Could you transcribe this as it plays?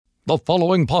The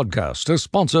following podcast is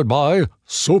sponsored by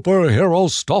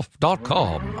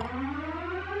SuperheroStuff.com.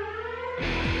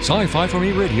 Sci-Fi For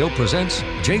Me Radio presents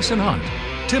Jason Hunt,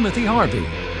 Timothy Harvey.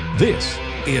 This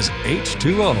is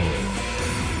H2O.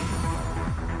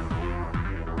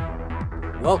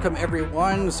 Welcome,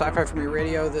 everyone. Sci-Fi For Me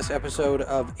Radio, this episode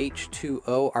of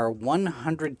H2O, our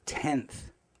 110th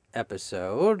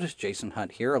episode. Jason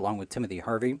Hunt here, along with Timothy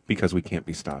Harvey. Because we can't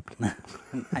be stopped. Not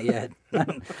yet.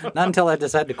 Not until I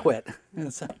decide to quit.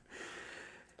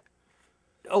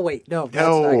 Oh, wait. No. That's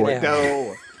not gonna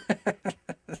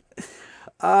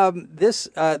happen.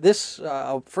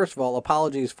 First of all,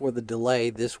 apologies for the delay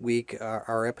this week.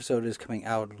 Our episode is coming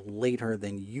out later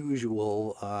than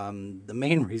usual. The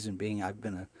main reason being I've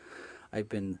been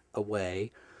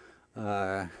away.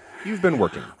 You've been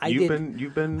working.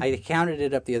 I counted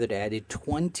it up the other day. I did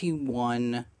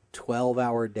 21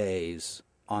 12-hour days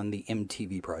on the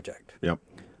MTV project. Yep.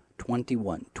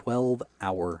 21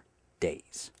 12-hour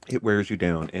days. It wears you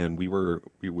down, and we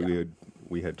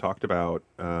had talked about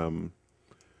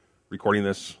recording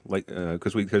this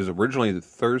because originally the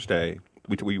Thursday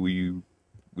we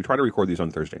try to record these on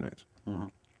Thursday nights. Mm-hmm.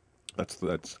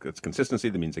 That's consistency.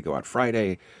 That means they go out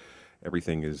Friday.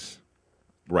 Everything is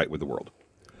right with the world.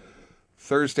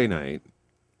 Thursday night,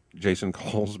 Jason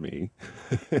calls me,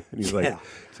 and he's like,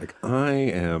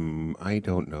 I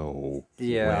don't know.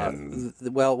 Yeah. When.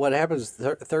 Well, what happens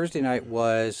Thursday night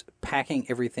was packing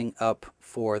everything up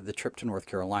for the trip to North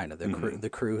Carolina. The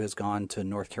crew has gone to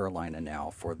North Carolina now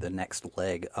for the next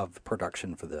leg of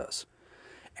production for this,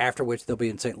 after which they'll be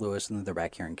in St. Louis, and then they're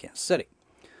back here in Kansas City.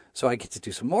 So I get to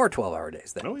do some more 12-hour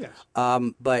days then. Oh, yes.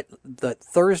 But the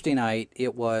Thursday night,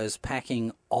 it was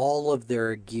packing all of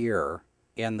their gear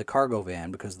in the cargo van,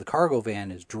 because the cargo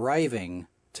van is driving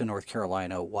to North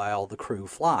Carolina while the crew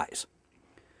flies.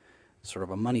 Sort of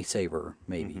a money saver,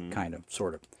 maybe, kind of,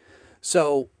 sort of.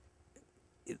 So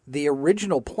the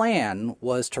original plan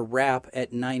was to wrap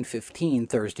at 9:15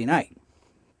 Thursday night.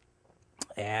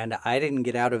 And I didn't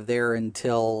get out of there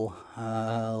until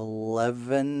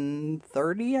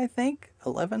 11:30, I think.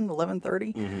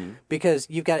 11:30? Because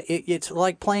you've got it's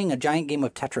like playing a giant game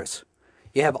of Tetris.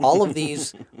 You have all of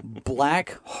these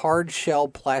black hard shell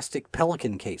plastic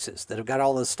Pelican cases that have got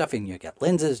all this stuff in. You got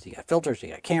lenses, you got filters, you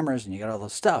got cameras, and you got all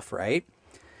this stuff, right?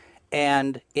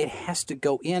 And it has to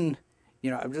go in.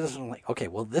 I'm just like, okay,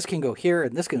 well, this can go here,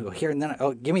 and this can go here, and then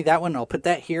give me that one, and I'll put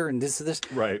that here, and this.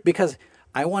 Right. Because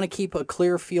I want to keep a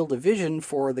clear field of vision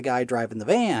for the guy driving the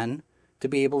van to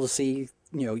be able to see,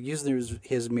 use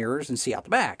his mirrors and see out the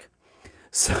back.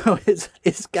 So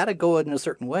it's got to go in a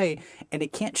certain way, and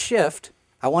it can't shift.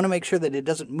 I want to make sure that it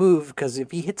doesn't move, because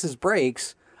if he hits his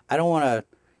brakes, I don't want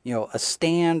a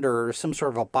stand or some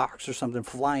sort of a box or something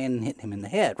flying and hitting him in the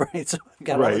head, right? So I've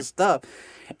got all this stuff.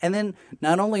 And then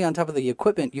not only on top of the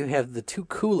equipment, you have the two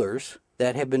coolers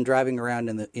that have been driving around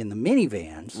in the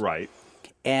minivans. Right.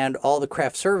 And all the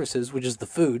craft services, which is the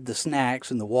food, the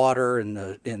snacks, and the water, and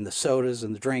the sodas,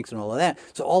 and the drinks, and all of that.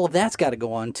 So all of that's got to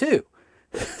go on, too.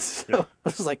 So I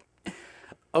was like,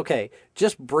 okay,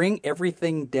 just bring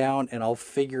everything down, and I'll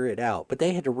figure it out. But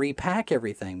they had to repack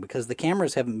everything, because the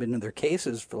cameras haven't been in their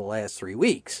cases for the last 3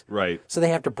 weeks. Right. So they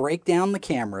have to break down the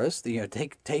cameras,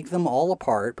 take them all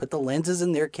apart, put the lenses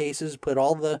in their cases, put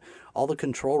all the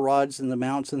control rods and the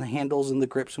mounts and the handles and the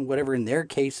grips and whatever in their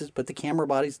cases, put the camera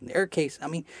bodies in their case. I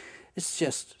mean, it's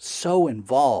just so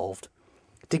involved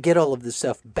to get all of this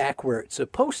stuff back where it's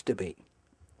supposed to be.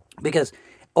 Because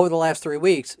over the last 3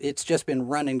 weeks, it's just been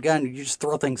run and gun. You just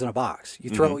throw things in a box.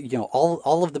 You throw,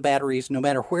 all of the batteries, no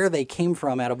matter where they came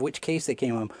from, out of which case they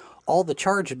came from, all the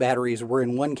charged batteries were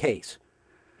in one case.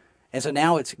 And so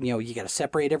now it's, you got to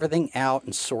separate everything out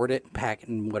and sort it, pack it,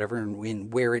 and whatever,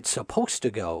 and where it's supposed to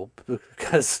go,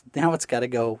 because now it's got to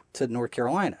go to North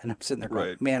Carolina. And I'm sitting there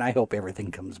going, man, I hope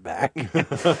everything comes back.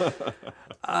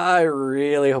 I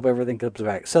really hope everything comes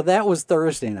back. So that was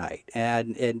Thursday night.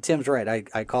 And Tim's right.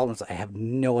 I called him and said, I have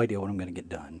no idea what I'm going to get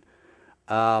done.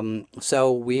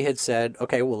 So we had said,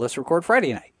 okay, well, let's record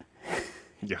Friday night.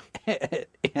 Yeah.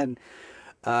 And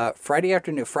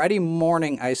Friday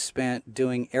morning, I spent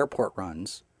doing airport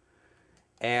runs,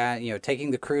 and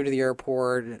taking the crew to the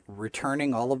airport,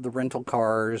 returning all of the rental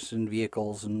cars and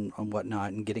vehicles and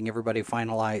whatnot, and getting everybody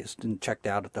finalized and checked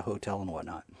out at the hotel and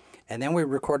whatnot. And then we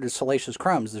recorded Salacious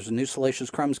Crumbs. There's a new Salacious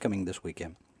Crumbs coming this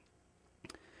weekend.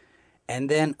 And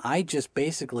then I just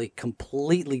basically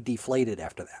completely deflated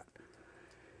after that.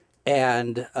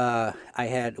 And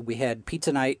we had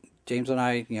pizza night. James and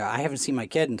I haven't seen my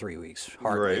kid in 3 weeks,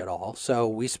 hardly at all. So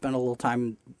we spent a little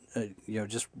time,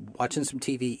 just watching some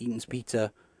TV, eating some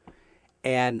pizza.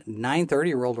 And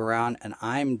 9:30 rolled around, and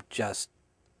I'm just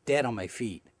dead on my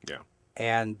feet. Yeah.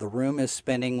 And the room is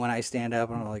spinning when I stand up,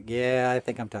 and I'm like, yeah, I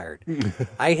think I'm tired.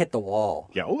 I hit the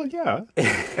wall. Yeah. Well, yeah.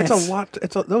 It's a lot.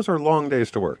 Those are long days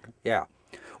to work. Yeah.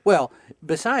 Well,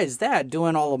 besides that,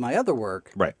 doing all of my other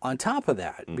work Right. on top of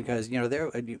that, because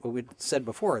we said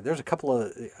before, there's a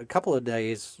couple of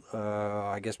days,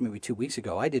 I guess maybe 2 weeks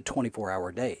ago, I did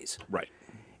 24-hour days, Right.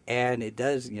 and it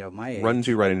does, my age Runs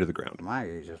you right into the ground. my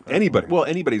age is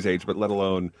Anybody's age, but let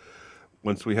alone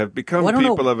once we have become Well, I don't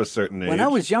people know. of a certain age. When I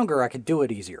was younger, I could do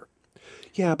it easier.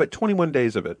 Yeah, but 21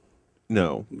 days of it,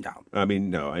 no. No. I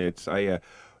mean, no.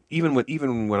 Even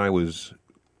when I was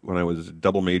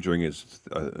double majoring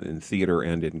in theater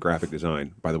and in graphic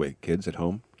design. By the way, kids at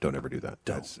home, don't ever do that.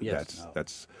 That's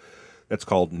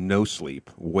called no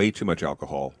sleep, way too much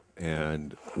alcohol,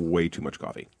 and way too much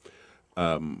coffee.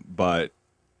 But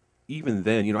even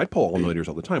then, I'd pull all-nighters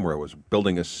all the time where I was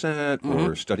building a set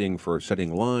or studying for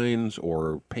setting lines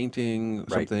or painting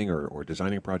something or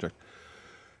designing a project.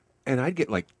 And I'd get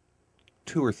like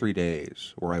 2 or 3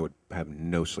 days where I would have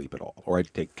no sleep at all, or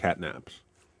I'd take cat naps.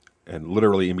 And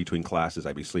literally in between classes,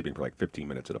 I'd be sleeping for like 15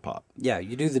 minutes at a pop. Yeah,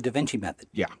 you do the Da Vinci method.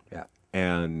 Yeah. Yeah.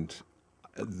 And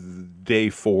day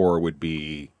 4 would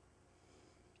be,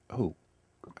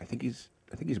 I think he's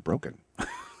broken.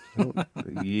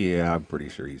 Yeah, I'm pretty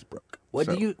sure he's broke. What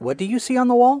do you see on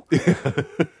the wall?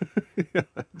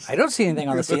 I don't see anything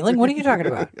on the ceiling. What are you talking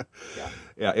about?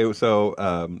 Yeah, it was so,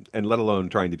 and let alone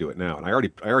trying to do it now. And I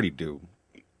already do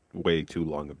way too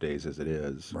long of days as it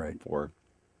is. Right.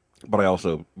 But I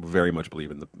also very much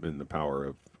believe in the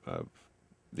power of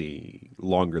the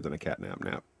longer than a cat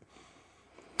nap.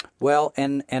 Well,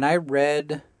 and I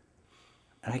read,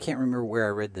 and I can't remember where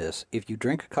I read this. If you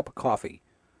drink a cup of coffee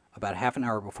about half an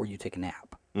hour before you take a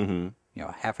nap, a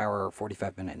half hour or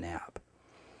 45-minute nap,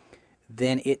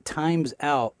 then it times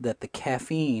out that the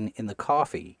caffeine in the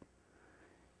coffee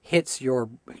hits your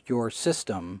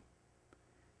system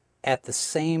at the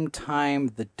same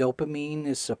time the dopamine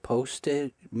is supposed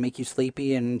to make you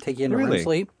sleepy and take you into REM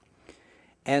sleep.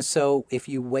 And so if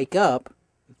you wake up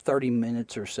 30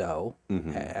 minutes or so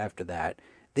after that,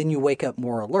 then you wake up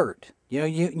more alert.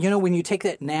 You know when you take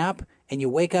that nap and you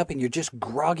wake up and you're just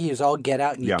groggy as all get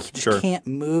out and you just can't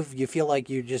move. You feel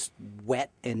like you're just wet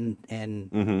and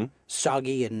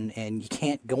soggy and you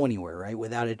can't go anywhere, right?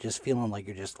 Without it just feeling like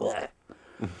you're just...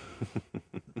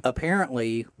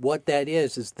 Apparently, what that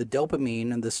is the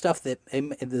dopamine and the stuff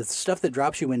that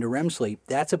drops you into REM sleep.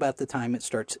 That's about the time it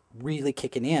starts really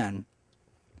kicking in,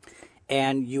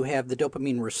 and you have the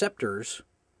dopamine receptors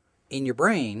in your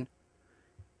brain.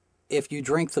 If you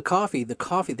drink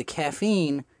the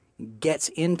caffeine gets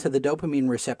into the dopamine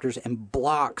receptors and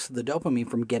blocks the dopamine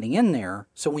from getting in there.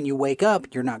 So when you wake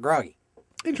up, you're not groggy.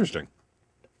 Interesting.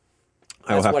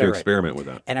 I will have to experiment with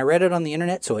that. And I read it on the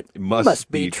internet, so it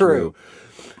must be true.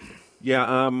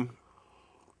 Yeah.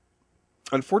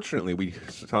 Unfortunately, we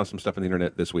saw some stuff on the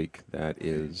internet this week that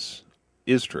is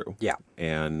true. Yeah.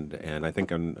 And I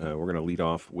think we're going to lead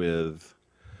off with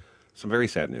some very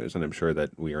sad news, and I'm sure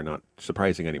that we are not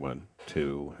surprising anyone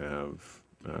to have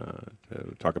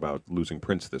to talk about losing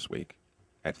Prince this week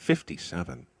at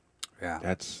 57. Yeah.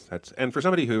 That's and for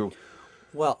somebody who,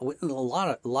 well, a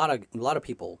lot of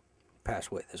people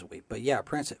passed away this week, but yeah,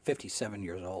 Prince at 57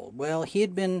 years old. Well,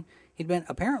 he'd been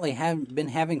apparently been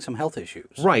having some health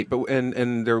issues. Right, but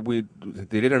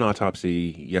they did an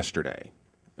autopsy yesterday,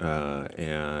 but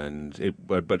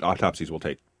autopsies will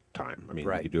take time. I mean,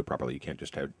 you do it properly. You can't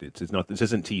just have this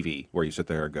isn't TV where you sit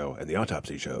there and go and the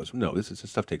autopsy shows. No, this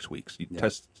stuff takes weeks. You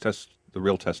test the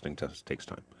real testing takes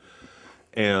time.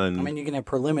 And I mean, you can have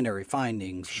preliminary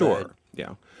findings. Sure,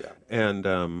 yeah.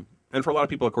 And for a lot of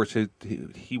people, of course,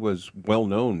 he was well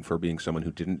known for being someone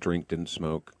who didn't drink, didn't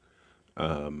smoke.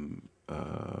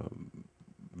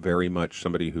 Very much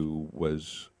somebody who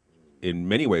was, in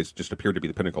many ways, just appeared to be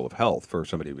the pinnacle of health for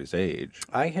somebody of his age.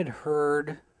 I had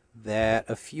heard that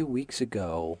a few weeks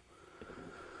ago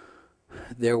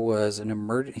there was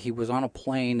he was on a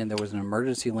plane and there was an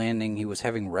emergency landing. He was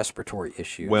having respiratory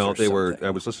issues. Well, something. I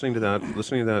was listening to that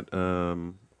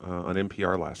on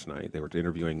NPR last night. They were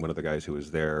interviewing one of the guys who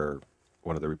was there,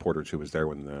 one of the reporters who was there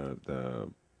when the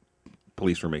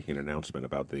police were making an announcement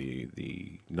about the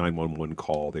 911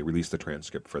 call. They released the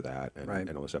transcript for that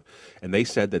and all this stuff. And they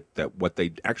said that what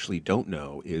they actually don't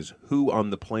know is who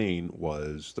on the plane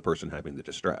was the person having the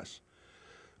distress,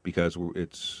 because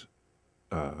it's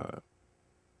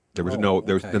there was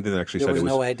nothing that actually said it was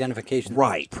no identification.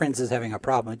 Right, Prince is having a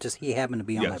problem. Just he happened to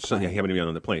be on that plane. Yeah, he happened to be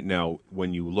on the plane. Now,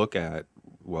 when you look at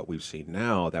what we've seen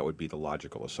now, that would be the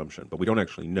logical assumption, but we don't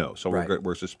actually know. So we're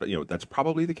that's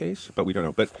probably the case, but we don't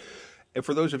know. But And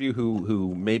for those of you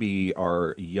who maybe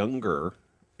are younger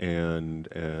and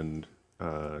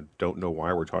don't know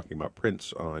why we're talking about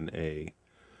Prince on a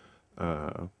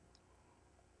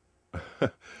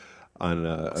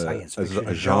Science a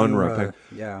fiction genre thing.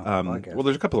 podcast. Well,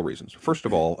 there's a couple of reasons. First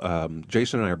of all,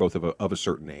 Jason and I are both of a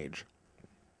certain age,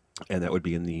 and that would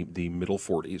be in the middle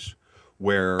 40s,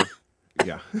 where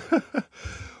yeah,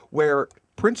 where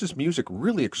Prince's music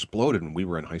really exploded when we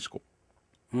were in high school.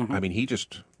 I mean, he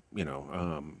just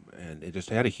and it just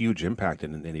had a huge impact,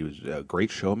 and he was a great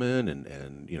showman,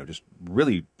 and just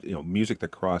really music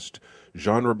that crossed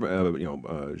genre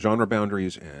genre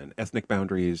boundaries and ethnic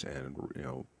boundaries,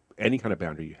 and any kind of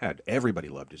boundary you had. Everybody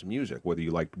loved his music, whether you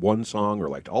liked one song or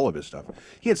liked all of his stuff.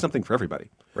 He had something for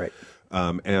everybody. Right.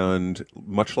 And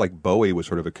much like Bowie was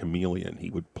sort of a chameleon,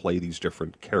 he would play these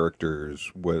different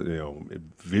characters.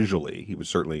 Visually, he was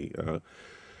certainly,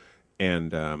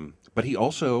 but he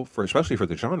also, especially for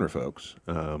the genre folks,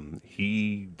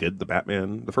 he did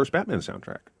the first Batman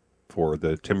soundtrack for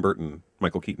the Tim Burton,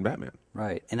 Michael Keaton Batman.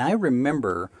 Right. And I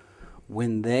remember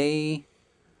when they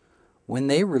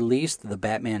released the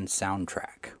Batman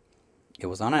soundtrack. It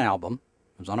was on an album.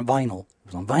 It was on a vinyl. It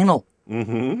was on vinyl.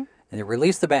 Mm-hmm. And they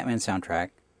released the Batman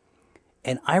soundtrack.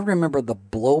 And I remember the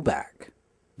blowback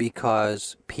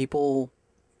because people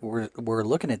were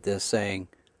looking at this saying,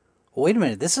 wait a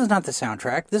minute, this is not the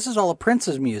soundtrack. This is all of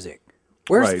Prince's music.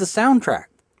 Where's Right. the soundtrack?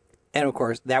 And of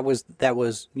course, that was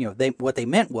what they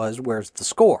meant was, where's the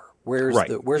score? Where's Right.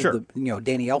 Sure. the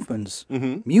Danny Elfman's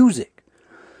music?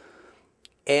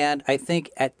 And I think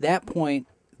at that point,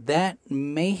 that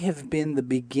may have been the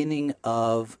beginning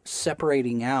of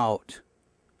separating out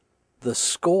the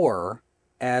score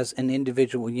as an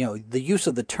individual, the use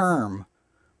of the term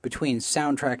between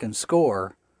soundtrack and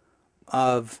score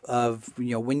of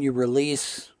when you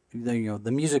release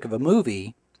the music of a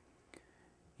movie,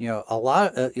 a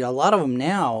lot of them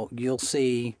now you'll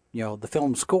see the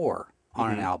film score on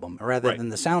an album rather Right. than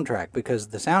the soundtrack, because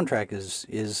the soundtrack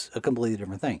is a completely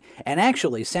different thing. And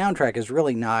actually, soundtrack is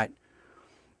really not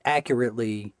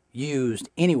accurately used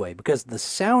anyway, because the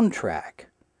soundtrack,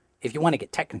 if you want to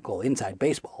get technical inside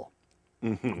baseball,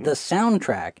 the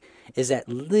soundtrack is that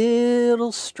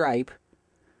little stripe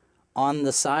on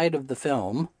the side of the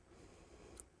film,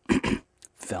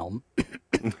 film.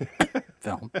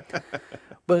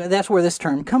 But that's where this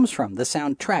term comes from. The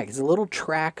soundtrack is a little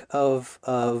track of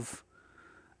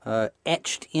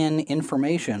etched in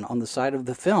information on the side of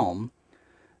the film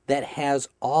that has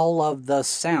all of the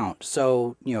sound.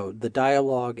 So, the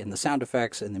dialogue and the sound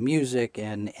effects and the music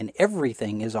and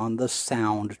everything is on the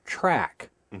soundtrack.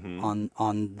 On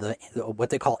the what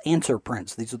they call answer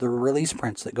prints. These are the release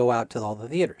prints that go out to all the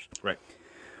theaters. Right.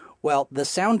 Well, the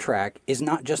soundtrack is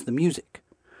not just the music.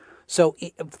 So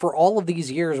for all of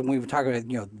these years when we were talking about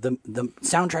the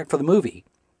soundtrack for the movie,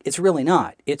 it's really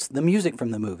not. It's the music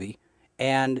from the movie.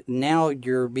 And now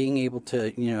you're being able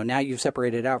to, now you've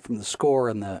separated out from the score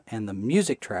and the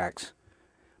music tracks.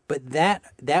 But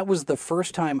that was the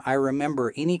first time I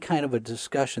remember any kind of a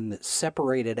discussion that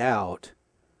separated out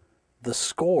the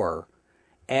score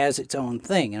as its own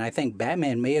thing. And I think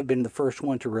Batman may have been the first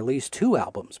one to release 2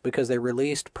 albums, because they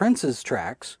released Prince's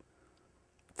tracks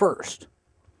first.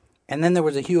 And then there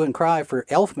was a hue and cry for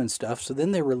Elfman stuff, so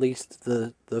then they released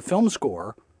the film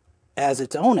score as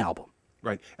its own album.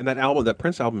 Right. And that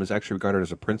Prince album is actually regarded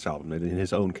as a Prince album in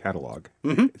his own catalog.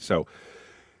 So,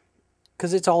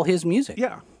 because it's all his music.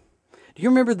 yeah. Do you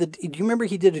remember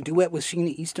he did a duet with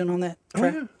Sheena Easton on that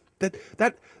track? Oh, yeah.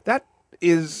 That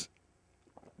is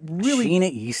really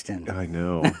Sheena Easton. I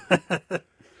know.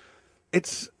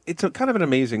 It's a kind of an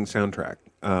amazing soundtrack,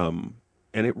 and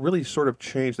it really sort of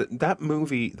changed that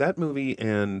movie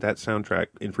and that soundtrack,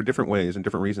 and for different ways and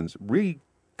different reasons, really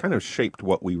kind of shaped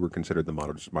what we were considered the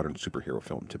modern superhero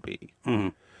film to be,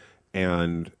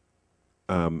 and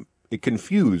it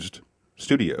confused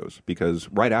studios, because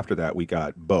right after that we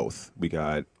got both. We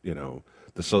got the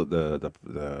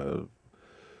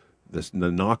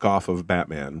knockoff of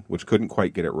Batman, which couldn't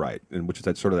quite get it right, and which is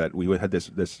that we had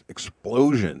this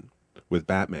explosion with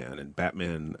Batman and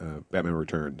Batman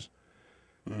Returns,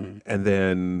 and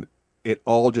then it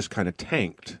all just kind of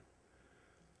tanked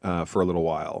for a little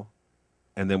while,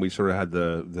 and then we sort of had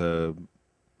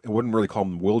I wouldn't really call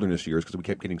them wilderness years, because we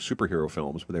kept getting superhero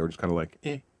films, but they were just kind of like,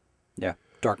 eh. Yeah.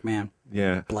 Darkman.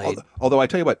 Yeah. Blade. Although I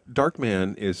tell you what,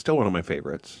 Darkman is still one of my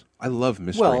favorites. I love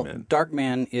Mystery Men.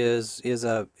 Darkman is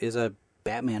a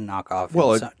Batman knockoff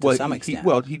to some extent.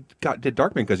 He did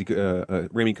Darkman because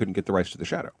Raimi couldn't get the rights to the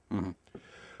Shadow.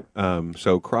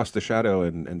 So Cross the Shadow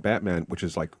and Batman, which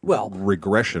is like Well-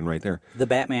 regression right there. The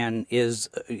Batman is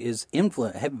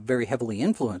very heavily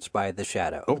influenced by the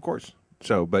Shadow. Oh, of course.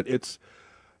 So, but it's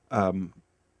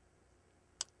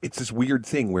this weird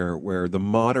thing where the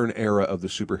modern era of the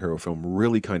superhero film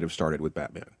really kind of started with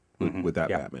Batman, with that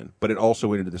Yeah. Batman. But it also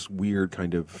went into this weird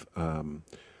kind of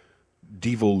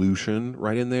devolution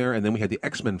right in there. And then we had the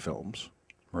X-Men films,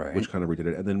 Right. which kind of redid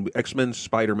it. And then X-Men,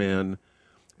 Spider-Man,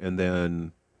 and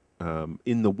then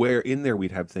in there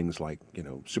we'd have things like,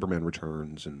 Superman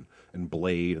Returns and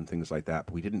Blade and things like that.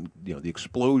 But we didn't, the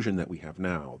explosion that we have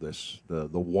now, the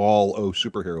wall of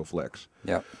superhero flicks.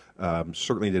 Yeah.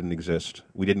 Certainly didn't exist.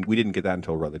 We didn't get that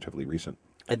until relatively recent.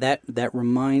 And that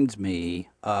reminds me,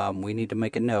 we need to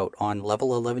make a note on Level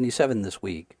 1177 this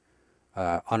week.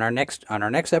 On our next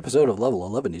episode of Level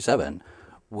 1177,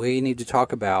 we need to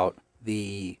talk about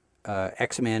the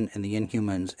X-Men and the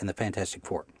Inhumans and the Fantastic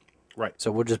Four. Right.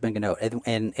 So we'll just make a note.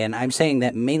 And I'm saying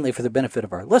that mainly for the benefit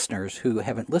of our listeners who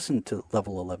haven't listened to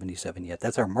Level 1177 yet.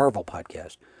 That's our Marvel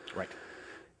podcast. Right.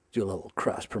 Do a little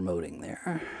cross-promoting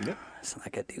there. Yep. That's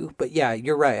like I do. But yeah,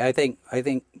 you're right. I think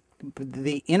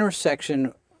the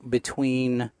intersection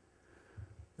between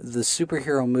the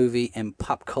superhero movie and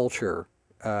pop culture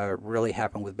really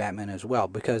happened with Batman as well.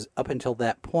 Because up until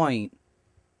that point,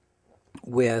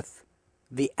 with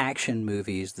the action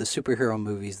movies, the superhero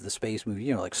movies, the space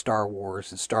movies, like Star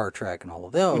Wars and Star Trek and all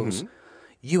of those,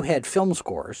 you had film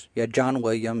scores. You had John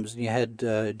Williams, and you had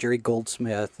Jerry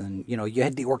Goldsmith, and you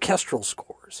had the orchestral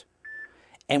scores.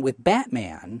 And with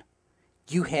Batman,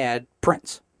 you had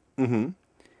Prince. Mm-hmm.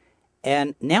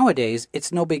 And nowadays,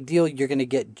 it's no big deal. You're going to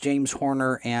get James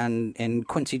Horner and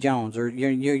Quincy Jones, or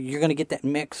you're going to get that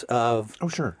mix of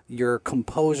your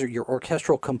composer, your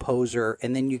orchestral composer,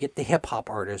 and then you get the hip hop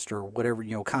artist or whatever.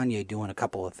 Kanye doing a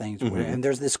couple of things, and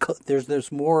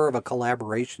there's more of a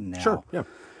collaboration now. Sure. Yeah.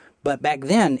 But back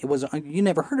then, it was you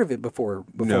never heard of it before.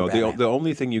 No, Batman. the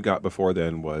only thing you got before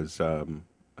then was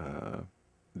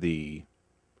the.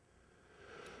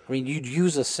 I mean, you'd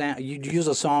use a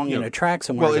song in a track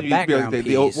somewhere as a background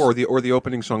piece, or the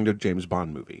opening song to a James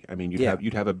Bond movie. I mean,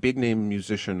 you'd have a big name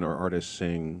musician or artist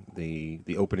sing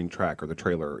the opening track or the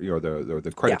trailer or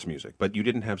the credits music, but you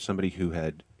didn't have somebody who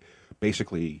had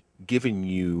basically given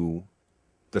you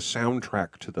the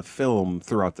soundtrack to the film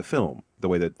throughout the film the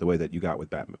way that you got with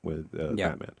Batman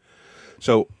Batman.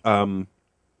 So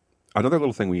another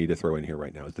little thing we need to throw in here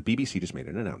right now is the BBC just made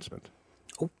an announcement.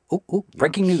 Oh!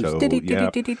 Breaking news. So,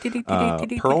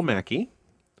 Pearl Mackie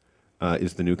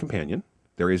is the new companion.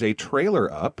 There is a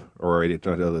trailer up, or a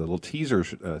little teaser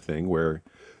thing where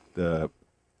the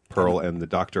Pearl and the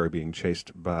Doctor are being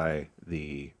chased by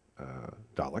the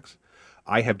Daleks.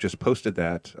 I have just posted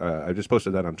that. I just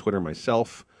posted that on Twitter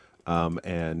myself,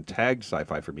 and tagged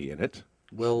Sci-Fi for Me in it.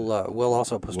 We'll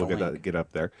also post a link. Get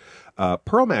up there.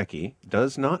 Pearl Mackie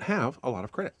does not have a lot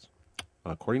of credits,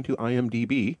 according to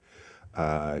IMDb.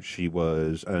 She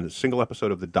was a single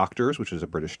episode of The Doctors, which is a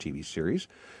British TV series,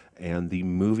 and the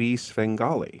movie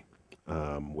Svengali,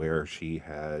 where she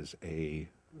has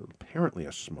apparently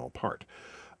a small part,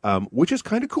 which is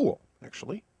kind of cool,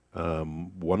 actually.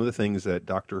 One of the things that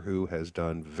Doctor Who has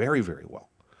done very, very well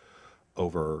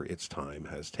over its time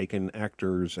has taken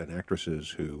actors and actresses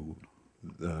who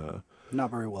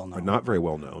not very well known. are not very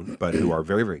well known, but who are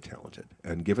very, very talented,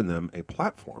 and given them a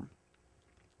platform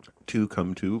to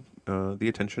come to the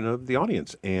attention of the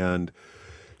audience. And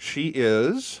she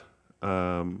is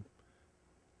a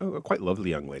quite lovely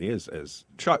young lady, as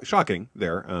shocking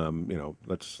there.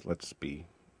 Let's be,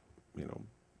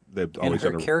 they've always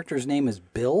and her character's name is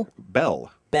Bill?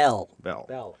 Bell. Bell.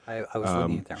 Bell. I was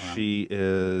looking at that wrong. She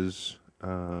is,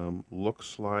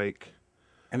 looks like...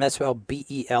 And that's spelled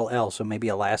Bell, so maybe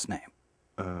a last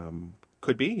name.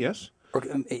 Could be, yes. Or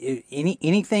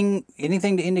anything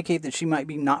to indicate that she might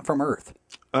be not from Earth?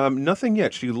 Nothing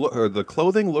yet. The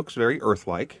clothing looks very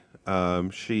Earth-like.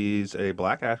 She's a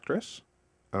black actress.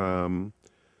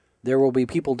 There will be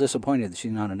people disappointed that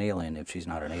she's not an alien if she's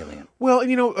not an alien. Well,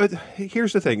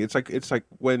 here's the thing. It's like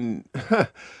when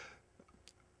it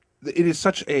is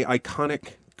such a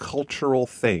iconic cultural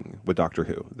thing with Doctor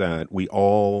Who that we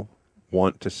all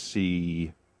want to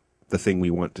see the thing we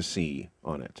want to see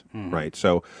on it, right?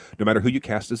 So no matter who you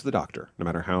cast as the Doctor, no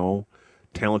matter how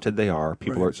talented they are,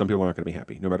 some people aren't going to be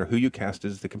happy. No matter who you cast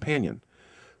as the companion,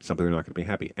 some people are not going to be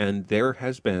happy. And there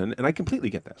has been, and I completely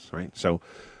get this, right? So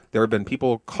there have been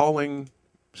people calling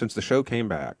since the show came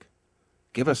back,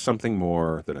 give us something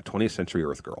more than a 20th century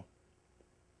Earth girl,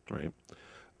 right?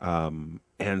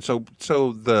 And so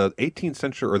the 18th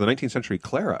century or the 19th century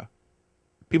Clara,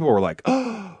 people were like,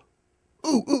 oh,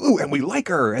 ooh, and we like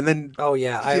her, and then Oh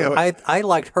yeah, you know, I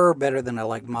liked her better than I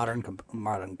liked modern.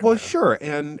 well, sure,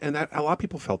 and that a lot of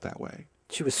people felt that way.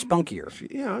 She was spunkier.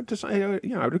 I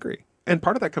would agree, and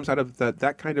part of that comes out of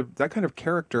that kind of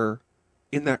character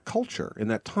in that culture, in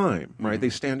that time, right? They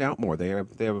stand out more. They have,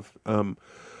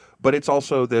 but it's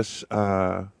also this.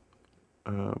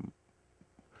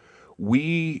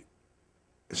 We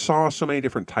saw so many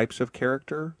different types of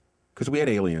character because we had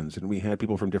aliens and we had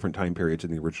people from different time periods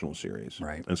in the original series,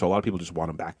 Right. and so a lot of people just want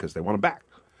them back because they want them back.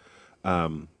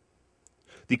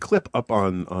 The clip up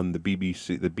on the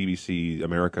BBC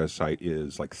America site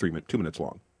is like 2 minutes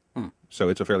long. So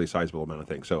it's a fairly sizable amount of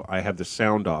things. So I have the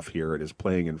sound off here. It is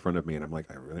playing in front of me, and I'm like,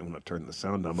 I really want to turn the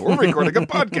sound down, but we're recording a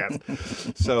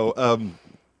podcast. So,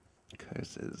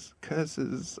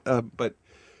 curses. But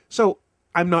so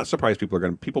I'm not surprised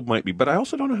people might be, but I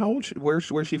also don't know how old where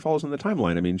she falls in the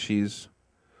timeline. I mean, she's,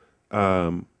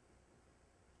 I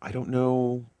don't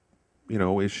know,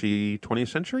 is she 20th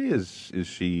century? Is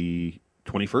she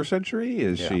 21st century?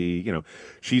 Is she,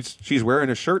 she's wearing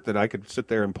a shirt that I could sit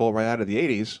there and pull right out of the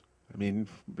 80s. I mean,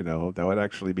 that would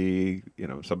actually be,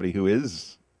 somebody who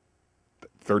is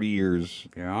 30 years.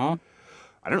 Yeah.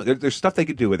 I don't know. There's stuff they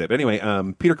could do with it. But anyway,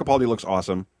 Peter Capaldi looks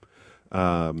awesome.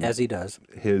 As he does.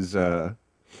 His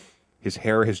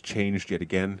hair has changed yet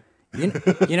again.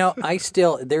 I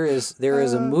still there is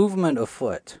a movement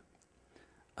afoot,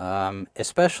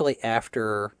 especially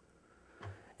after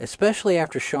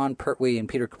Sean Pertwee and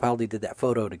Peter Capaldi did that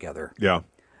photo together. Yeah.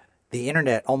 The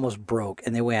internet almost broke,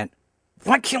 and they went,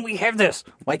 "Why can't we have this?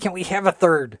 Why can't we have a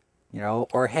third?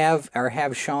 Or have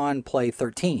Sean play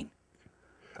 13?"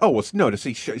 Oh well, no. To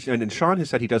see, and Sean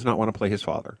has said he does not want to play his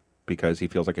father because he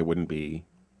feels like it wouldn't be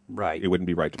right. It wouldn't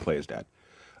be right to play his dad.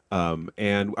 And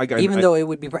though it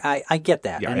would be, I get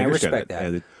that, yeah, and I respect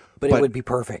that, but it would be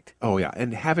perfect. Oh yeah,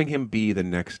 and having him be the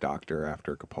next Doctor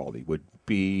after Capaldi would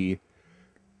be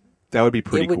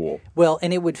pretty cool. Well,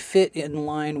 and it would fit in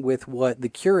line with what the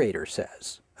curator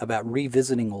says about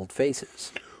revisiting old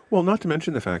faces. Well, not to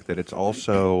mention the fact that it's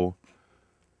also,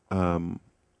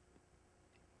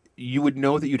 you would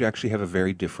know that you'd actually have a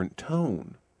very different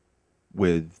tone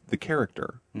with the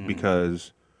character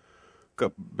because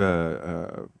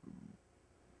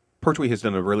Pertwee has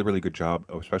done a really, really good job,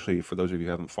 especially for those of you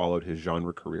who haven't followed his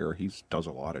genre career. He does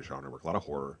a lot of genre work, a lot of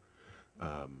horror,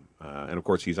 and of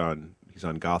course he's on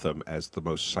Gotham as the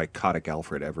most psychotic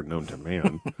Alfred ever known to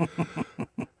man.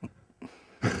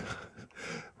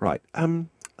 Right.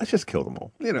 Let's just kill them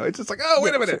all. It's just like, oh,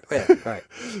 wait a minute. Yeah, right.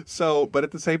 So, but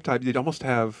at the same time,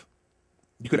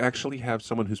 you could actually have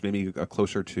someone who's maybe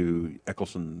closer to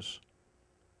Eccleston's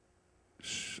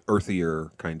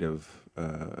earthier kind of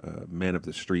man of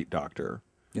the street Doctor.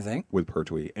 You think? With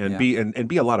Pertwee and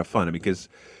be a lot of fun. I mean, because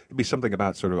it'd be something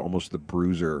about sort of almost the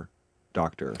bruiser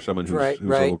Doctor, someone who's right.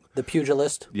 Little, the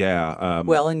pugilist. Yeah.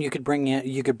 Well, and you could bring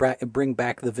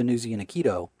back the Venusian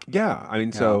Aikido. Yeah, I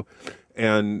mean, so I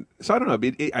don't know.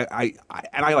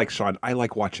 I like Sean. I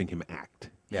like watching him act.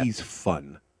 Yeah. He's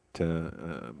fun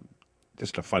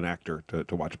just a fun actor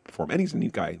to watch perform, and he's a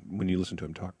neat guy when you listen to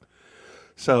him talk.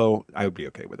 So I would be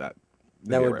okay with that.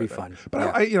 That would be fun.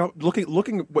 But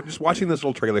just watching this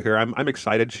little trailer here, I'm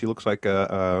excited. She looks like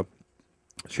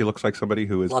somebody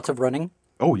who is lots of running.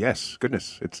 Oh yes,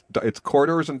 goodness! It's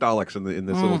corridors and Daleks in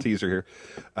this little teaser here.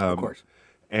 Of course.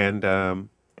 And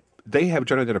they have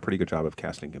generally done a pretty good job of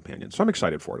casting companions, so I'm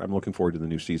excited for it. I'm looking forward to the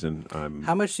new season.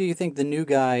 How much do you think the new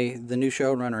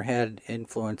showrunner, had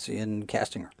influence in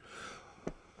casting her?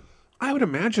 I would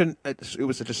imagine it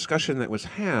was a discussion that was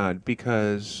had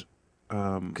because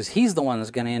he's the one that's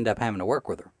going to end up having to work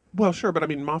with her. Well, sure, but I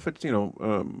mean, Moffat he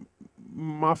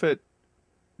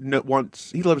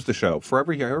loves the show.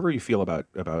 However you feel about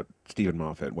Stephen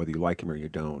Moffat, whether you like him or you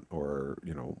don't, or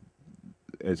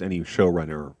as any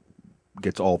showrunner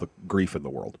gets all the grief in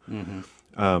the world,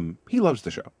 he loves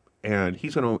the show, and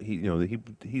he's going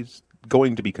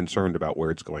to be concerned about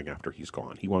where it's going after he's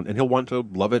gone. He'll want to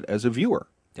love it as a viewer.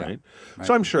 Yeah, right?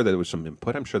 So I'm sure there was some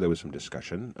input. I'm sure there was some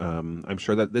discussion. I'm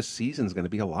sure that this season's going to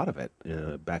be a lot of it,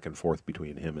 back and forth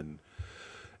between him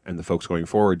and the folks going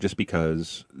forward, just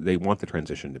because they want the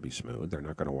transition to be smooth. They're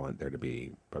not going to want there to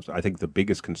be... I think the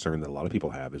biggest concern that a lot of people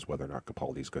have is whether or not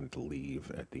Capaldi's going to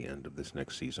leave at the end of this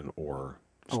next season or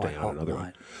stay on another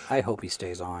one. I hope he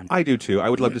stays on. I do too.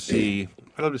 I'd love to see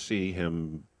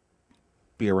him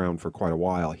be around for quite a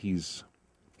while.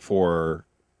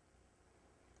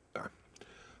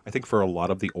 I think for a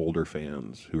lot of the older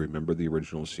fans who remember the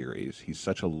original series, he's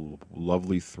such a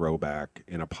lovely throwback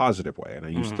in a positive way. And I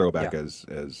use throwback as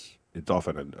it's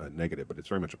often a negative, but it's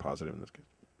very much a positive in this case.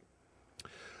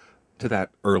 to that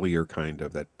earlier kind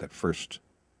of that first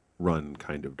run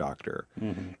kind of Doctor.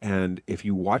 And if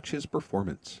you watch his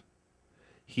performance,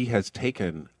 he has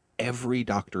taken every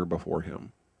Doctor before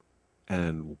him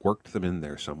and worked them in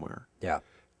there somewhere. Yeah.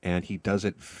 And he does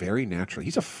it very naturally.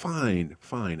 He's a fine,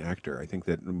 fine actor. I think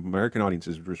that American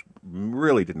audiences just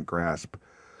really didn't grasp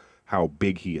how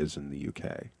big he is in the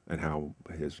UK and how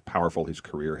powerful his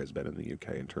career has been in the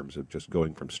UK in terms of just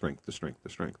going from strength to strength to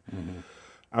strength.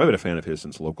 I've been a fan of his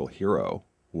since Local Hero,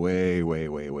 way, way,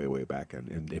 way, way, way back.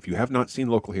 And if you have not seen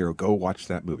Local Hero, go watch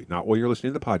that movie. Not while you're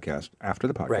listening to the podcast. After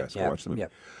the podcast, Right, go watch the movie.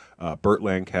 yeah. Burt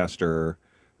Lancaster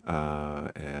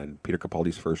and Peter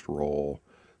Capaldi's first role,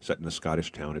 set in a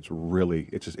Scottish town.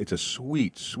 It's a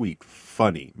sweet, sweet,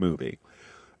 funny movie,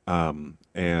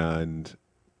 and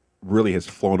really has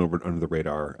flown under the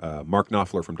radar. Mark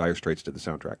Knopfler from Dire Straits did the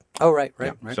soundtrack. Oh, right.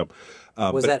 Yeah, Right. So,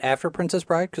 Was that after Princess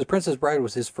Bride? Because Princess Bride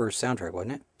was his first soundtrack,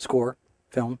 wasn't it? Score,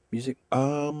 film, music.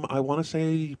 I want to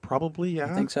say probably,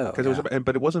 yeah. I think so, Because yeah. it was,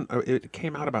 but it wasn't. It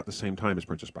came out about the same time as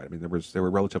Princess Bride. I mean, they were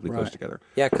relatively close Right. together.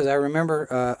 Yeah, because I remember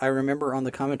on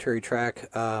the commentary track,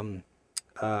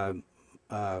 who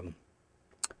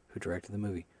directed the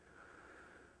movie?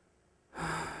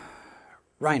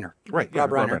 Reiner, Right, yeah,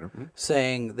 Rob Rob Reiner, Reiner. Mhm.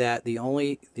 saying that the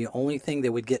only thing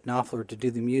that would get Knopfler to do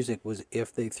the music was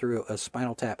if they threw a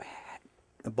Spinal Tap,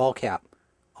 a ball cap,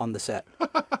 on the set.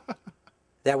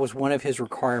 That was one of his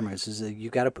requirements: is that you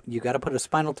got to put a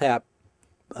Spinal Tap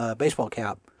baseball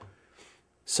cap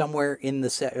somewhere in the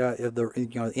set,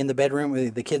 in the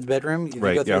bedroom, the kid's bedroom. If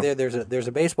Right, you go through yeah. there's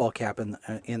a baseball cap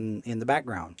in the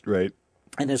background, Right.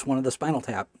 and it's one of the Spinal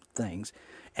Tap things,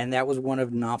 and that was one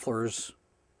of Knopfler's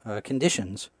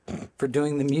conditions for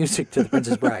doing the music to The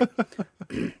Princess Bride.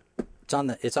 It's on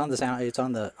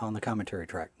the commentary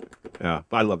track. Yeah,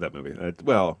 I love that movie.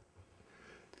 Well,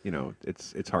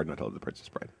 it's hard not to love The Princess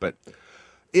Bride, but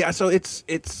yeah. So it's.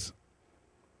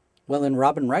 Well, and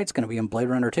Robin Wright's going to be in Blade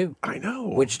Runner 2. I know.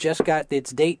 Which just got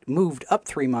its date moved up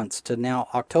 3 months to now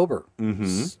October.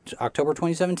 October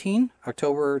 2017,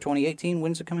 October 2018.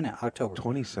 When's it coming out? October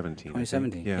 2017.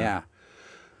 2017. Yeah.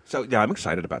 So yeah, I'm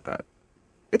excited about that.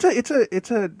 It's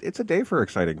a day for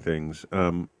exciting things.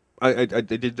 I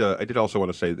did also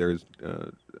want to say there's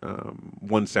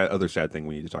one other sad thing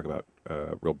we need to talk about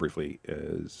real briefly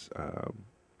is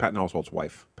Patton Oswalt's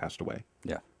wife passed away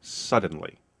Yeah.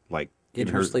 suddenly, like In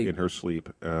her sleep. In her sleep,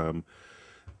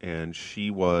 and she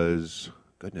was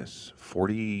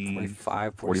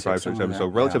 45, 46, 47, so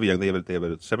relatively young. They have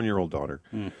a 7-year-old daughter,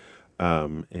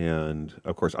 and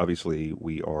of course, obviously,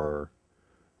 we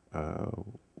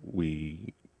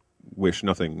wish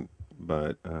nothing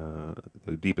but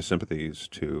the deepest sympathies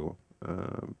to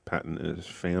Patton and his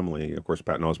family. Of course,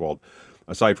 Patton Oswalt,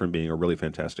 aside from being a really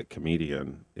fantastic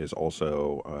comedian, is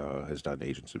also has done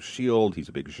Agents of S.H.I.E.L.D. He's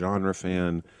a big genre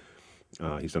fan.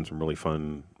 He's done some really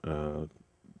fun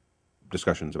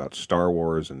discussions about Star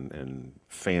Wars and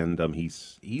fandom.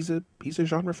 He's a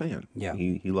genre fan. Yeah.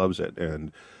 He loves it.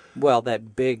 And Well,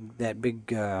 that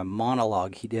big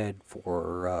monologue he did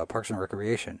for Parks and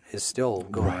Recreation is still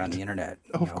going around the internet.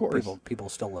 Of course. People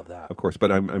still love that. of course,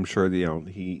 but I'm sure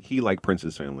he like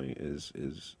Prince's family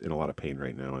is in a lot of pain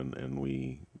right now, and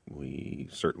we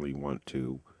certainly want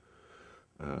to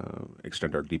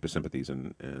extend our deepest sympathies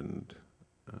and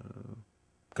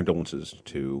condolences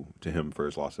to him for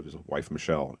his loss of his wife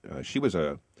Michelle. She was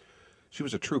a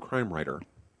true crime writer.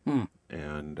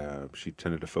 And she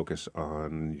tended to focus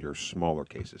on your smaller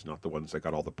cases, not the ones that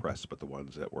got all the press, but the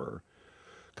ones that were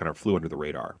kind of flew under the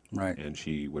radar. Right. And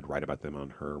she would write about them on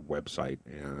her website,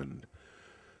 and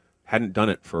hadn't done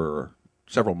it for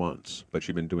several months, but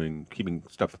she'd been keeping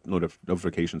stuff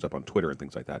notifications up on Twitter and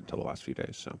things like that until the last few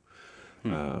days. So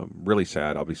really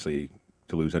sad, obviously,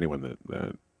 to lose anyone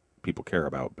that people care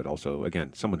about, but also,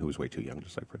 again, someone who was way too young,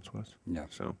 just like Prince was. Yeah.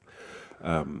 So.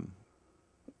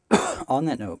 On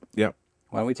that note, Yeah.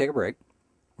 why don't we take a break?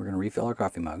 We're going to refill our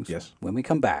coffee mugs. Yes. When we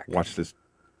come back, Watch this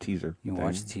teaser. you thing.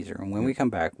 watch the teaser. And when we come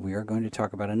back, we are going to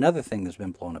talk about another thing that's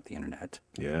been blowing up the internet,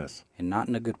 Yes. and not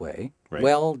in a good way. Right.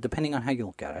 Well, depending on how you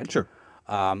look at it. Sure.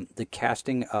 The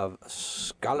casting of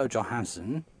Scarlett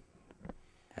Johansson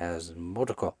as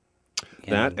Motoko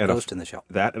in That and Ghost in the Shell.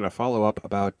 That and a follow-up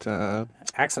about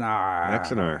Axanar.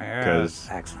 because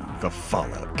Axanar. the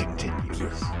fallout continues.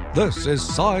 This is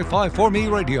Sci-Fi for Me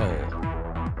Radio.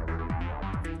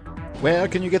 Where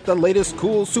can you get the latest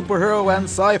cool superhero and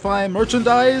sci-fi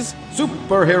merchandise?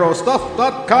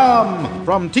 SuperheroStuff.com!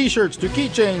 From t-shirts to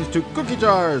keychains to cookie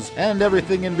jars and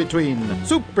everything in between.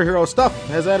 Superhero Stuff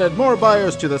has added more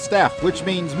buyers to the staff, which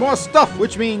means more stuff,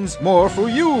 which means more for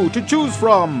you to choose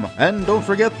from. And don't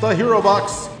forget the Hero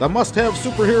Box, the must-have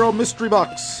superhero mystery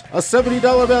box. A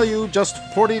 $70 value, just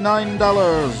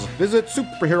 $49. Visit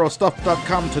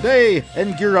SuperheroStuff.com today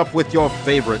and gear up with your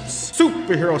favorites.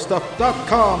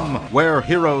 SuperheroStuff.com, where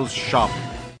heroes shop.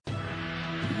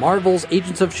 Marvel's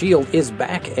Agents of S.H.I.E.L.D. is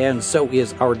back, and so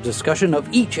is our discussion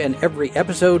of each and every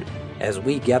episode as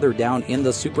we gather down in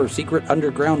the super-secret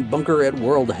underground bunker at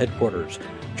World Headquarters.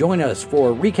 Join us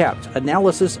for recaps,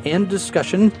 analysis, and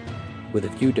discussion, with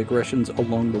a few digressions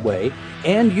along the way,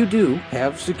 and you do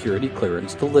have security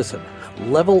clearance to listen.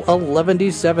 Level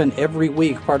 11-7 every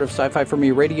week, part of Sci-Fi For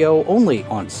Me Radio, only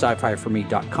on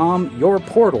sci-fi4me.com, your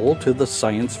portal to the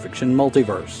science fiction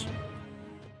multiverse.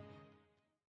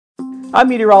 I'm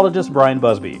meteorologist Brian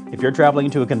Busby. If you're traveling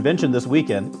to a convention this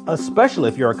weekend, especially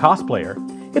if you're a cosplayer,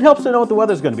 it helps to know what the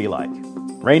weather's going to be like.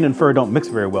 Rain and fur don't mix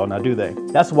very well, now do they?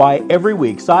 That's why every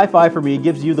week Sci-Fi For Me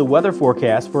gives you the weather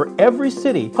forecast for every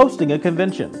city hosting a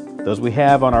convention. Those we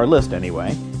have on our list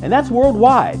anyway. And that's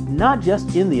worldwide, not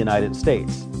just in the United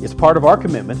States. It's part of our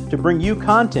commitment to bring you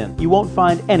content you won't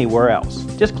find anywhere else.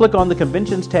 Just click on the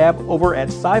Conventions tab over at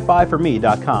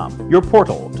sci-fi4me.com, your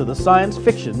portal to the science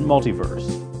fiction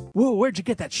multiverse. Whoa, where'd you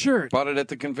get that shirt? Bought it at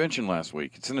the convention last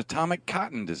week. It's an Atomic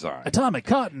Cotton design. Atomic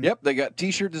Cotton? Yep, they got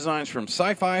t-shirt designs from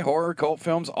sci-fi, horror, cult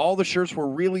films. All the shirts were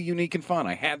really unique and fun.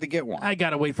 I had to get one. I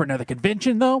gotta wait for another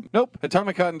convention, though? Nope,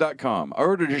 AtomicCotton.com. I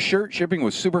ordered a shirt. Shipping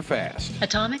was super fast.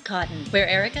 Atomic Cotton, where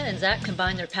Erica and Zach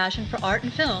combine their passion for art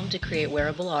and film to create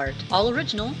wearable art. All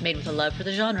original, made with a love for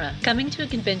the genre. Coming to a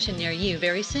convention near you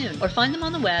very soon, or find them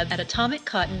on the web at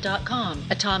AtomicCotton.com.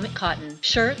 Atomic Cotton,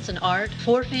 shirts and art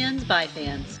for fans by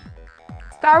fans.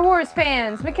 Star Wars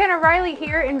fans, McKenna Riley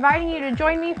here, inviting you to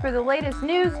join me for the latest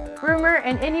news, rumor,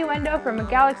 and innuendo from a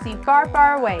galaxy far,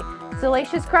 far away.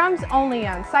 Salacious Crumbs, only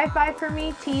on Sci-Fi For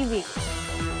Me TV.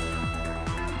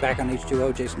 Back on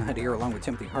H2O, Jason Hunt here along with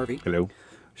Timothy Harvey. Hello.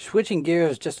 Switching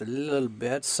gears just a little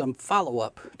bit, some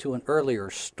follow-up to an earlier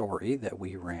story that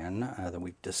we ran, that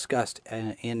we've discussed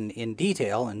in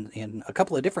detail in a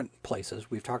couple of different places.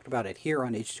 We've talked about it here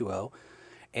on H2O.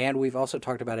 And we've also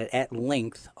talked about it at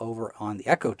length over on the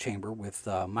Echo Chamber with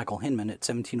Michael Hinman at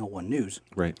 1701 News.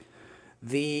 Right.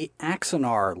 The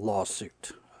Axanar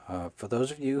lawsuit. For those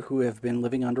of you who have been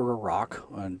living under a rock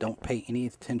and don't pay any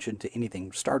attention to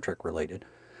anything Star Trek related,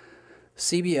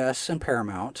 CBS and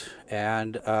Paramount,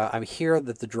 and I hear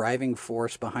that the driving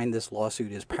force behind this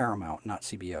lawsuit is Paramount, not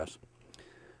CBS,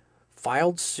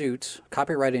 filed suit,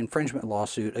 copyright infringement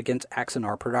lawsuit against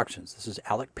Axanar Productions. This is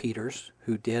Alec Peters,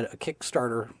 who did a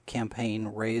Kickstarter campaign,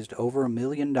 raised over $1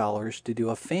 million to do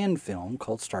a fan film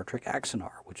called Star Trek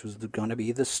Axanar, which was going to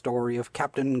be the story of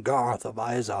Captain Garth of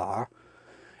Izar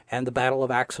and the Battle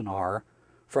of Axanar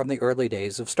from the early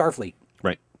days of Starfleet.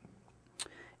 Right.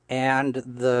 And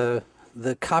the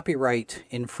copyright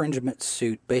infringement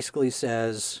suit basically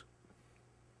says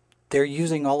they're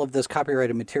using all of this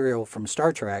copyrighted material from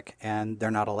Star Trek, and they're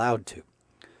not allowed to.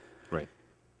 Right.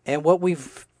 And what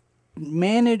we've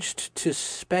managed to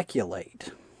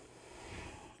speculate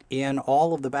in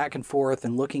all of the back and forth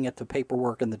and looking at the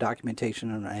paperwork and the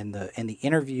documentation and the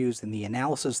interviews and the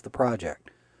analysis of the project,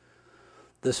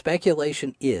 the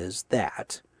speculation is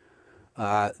that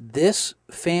this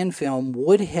fan film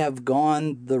would have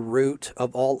gone the route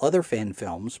of all other fan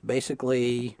films.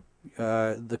 Basically,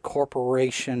 the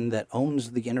corporation that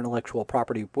owns the intellectual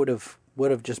property would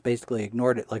have just basically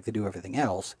ignored it like they do everything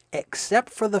else,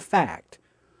 except for the fact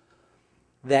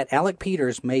that Alec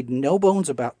Peters made no bones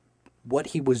about what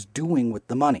he was doing with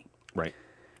the money. Right.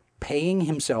 Paying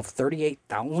himself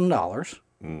 $38,000,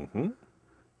 Mm-hmm.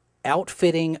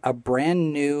 outfitting a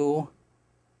brand new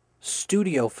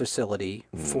studio facility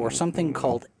for something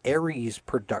called Ares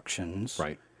Productions.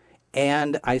 Right.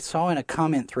 And I saw in a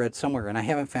comment thread somewhere, and I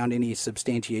haven't found any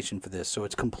substantiation for this, so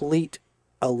it's complete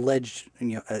alleged,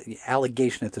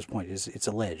 allegation at this point. It's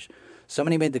alleged.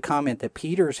 Somebody made the comment that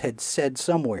Peters had said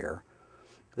somewhere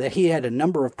that he had a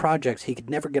number of projects he could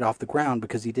never get off the ground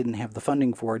because he didn't have the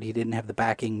funding for it, he didn't have the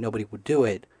backing, nobody would do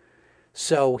it.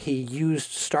 So he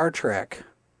used Star Trek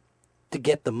to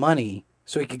get the money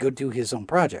so he could go do his own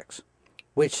projects,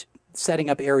 which setting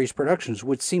up Ares Productions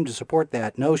would seem to support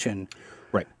that notion.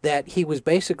 Right. That he was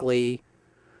basically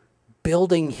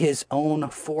building his own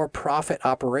for-profit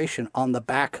operation on the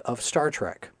back of Star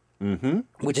Trek,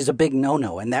 which is a big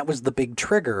no-no. And that was the big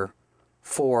trigger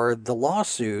for the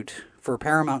lawsuit for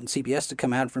Paramount and CBS to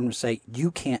come out from and say,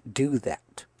 you can't do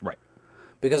that. Right.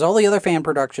 Because all the other fan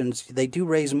productions, they do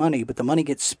raise money, but the money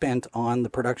gets spent on the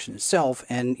production itself,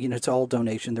 and it's all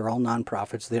donation. They're all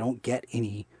nonprofits. They don't get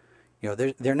any,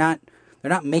 they're not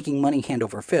making money hand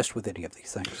over fist with any of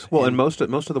these things. Well, and most of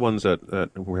the ones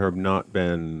that have not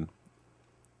been,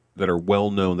 that are well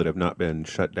known, that have not been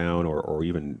shut down or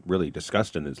even really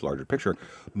discussed in its larger picture,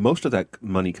 most of that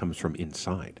money comes from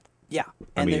inside. Yeah,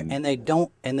 and they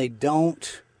don't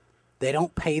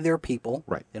pay their people.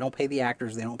 Right. They don't pay the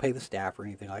actors. They don't pay the staff or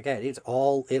anything like that. It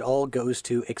all goes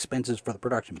to expenses for the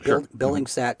production, building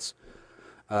sets,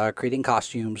 creating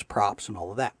costumes, props, and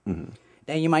all of that. Mm-hmm.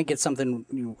 Now you might get something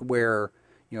where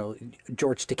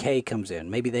George Takei comes in.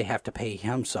 Maybe they have to pay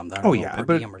him some. Oh yeah,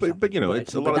 but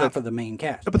it's a lot of not that, for the main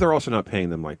cast. But they're also not paying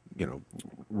them like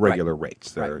regular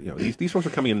rates. They're these folks are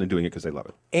coming in and doing it because they love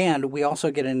it. And we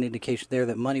also get an indication there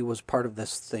that money was part of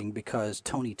this thing because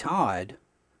Tony Todd,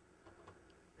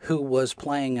 who was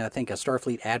playing, I think, a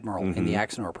Starfleet admiral in the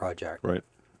Axanar project. Right.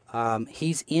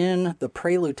 He's in the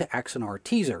Prelude to Axanar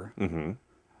teaser,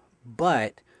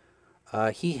 but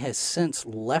he has since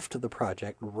left the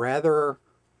project rather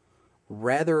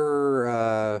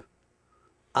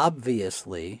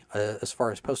obviously, as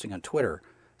far as posting on Twitter,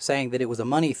 saying that it was a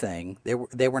money thing.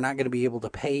 They were not going to be able to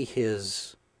pay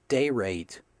his day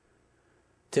rate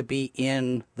to be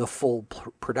in the full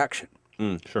production.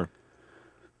 Sure.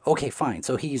 Okay, fine.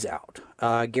 So he's out.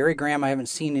 Gary Graham, I haven't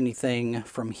seen anything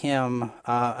from him.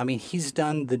 He's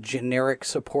done the generic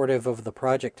supportive of the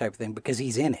project type thing because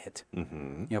he's in it,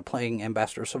 playing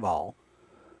Ambassador Saval.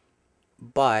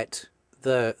 But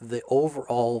the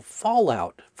overall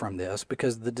fallout from this,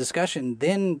 because the discussion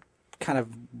then kind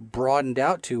of broadened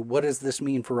out to what does this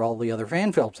mean for all the other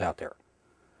fan films out there?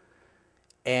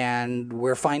 And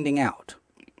we're finding out.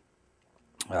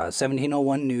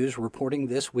 1701 News reporting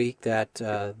this week that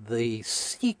the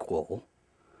sequel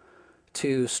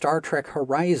to Star Trek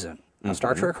Horizon. Now,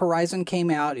 Star Trek Horizon came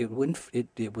out. It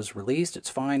was released. It's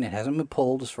fine. It hasn't been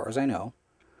pulled as far as I know.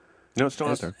 No, it's still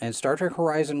out there. And Star Trek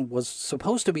Horizon was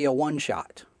supposed to be a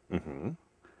one-shot. Mm-hmm.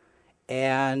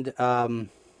 And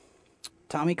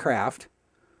Tommy Kraft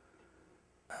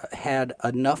had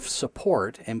enough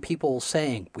support and people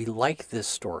saying, we like this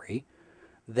story,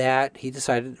 that he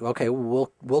decided, okay,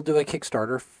 we'll do a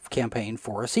Kickstarter campaign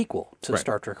for a sequel to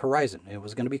Star Trek Horizon. It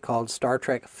was going to be called Star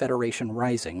Trek Federation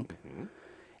Rising. Mm-hmm.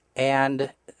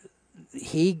 And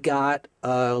he got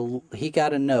a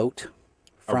note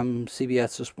from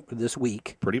CBS this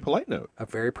week. Pretty polite note. A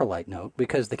very polite note,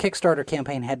 because the Kickstarter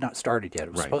campaign had not started yet.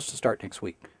 It was supposed to start next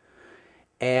week.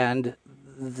 And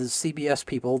the CBS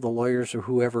people, the lawyers or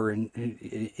whoever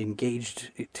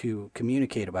engaged to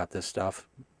communicate about this stuff,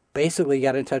 basically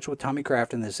got in touch with Tommy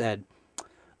Kraft and they said,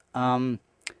 might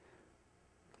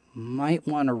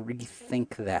want to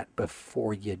rethink that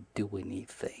before you do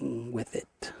anything with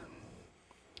it.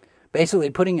 Basically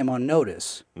putting him on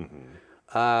notice.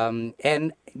 Mm-hmm.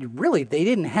 And really, they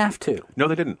didn't have to. No,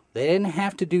 they didn't. They didn't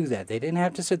have to do that. They didn't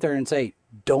have to sit there and say,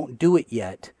 don't do it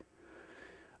yet.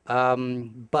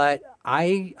 But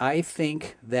I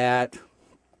think that,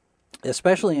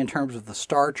 especially in terms of the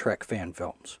Star Trek fan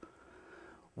films,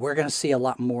 we're going to see a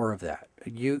lot more of that.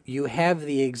 You have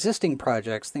the existing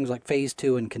projects, things like Phase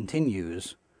 2 and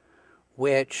Continues,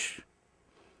 which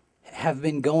have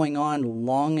been going on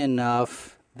long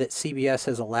enough that CBS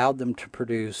has allowed them to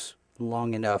produce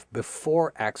long enough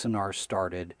before Axanar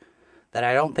started that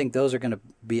I don't think those are going to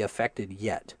be affected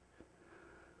yet.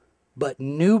 But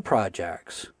new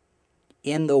projects,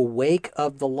 in the wake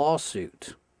of the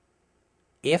lawsuit,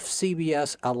 if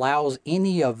CBS allows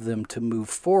any of them to move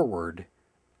forward,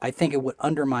 I think it would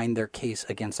undermine their case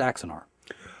against Axanar.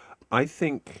 I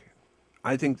think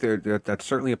that's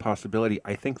certainly a possibility.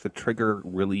 I think the trigger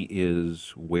really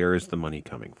is, where is the money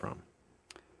coming from?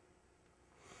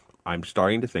 I'm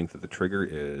starting to think that the trigger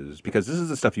is, because this is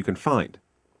the stuff you can find.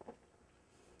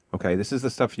 Okay, this is the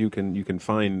stuff you can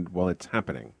find while it's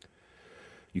happening.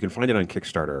 You can find it on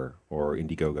Kickstarter or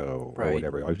Indiegogo or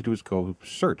whatever. All you have to do is go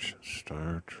search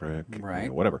Star Trek,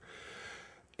 whatever.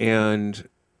 And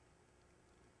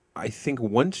I think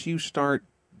once you start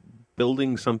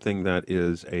building something that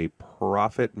is a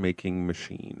profit-making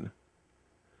machine.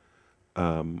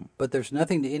 But there's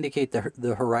nothing to indicate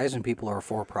the Horizon people are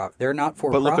for profit. They're not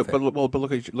for profit. But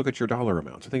look at your dollar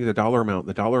amounts. I think the dollar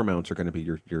amounts are going to be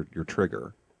your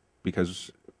trigger,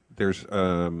 because there's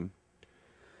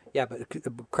yeah, but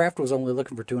Kraft was only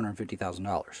looking for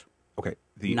 $250,000. Okay,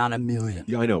 not $1 million.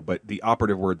 Yeah, I know, but the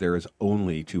operative word there is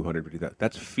only $250,000.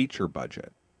 That's feature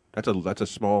budget. That's a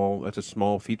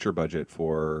small feature budget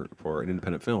for an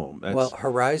independent film. Well,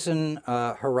 Horizon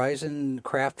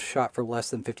Craft shot for less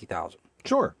than $50,000.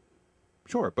 Sure.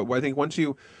 But I think once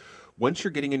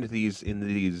you're getting into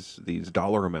these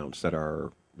dollar amounts that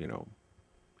are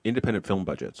independent film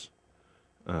budgets,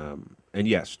 and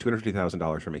yes,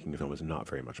 $250,000 for making a film is not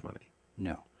very much money.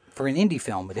 No, for an indie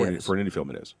film it is. For an indie film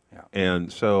it is. Yeah.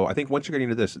 And so I think once you're getting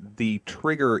into this, the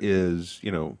trigger is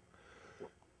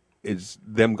is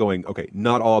them going, okay,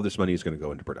 not all of this money is going to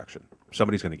go into production.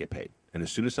 Somebody's going to get paid, and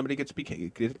as soon as somebody gets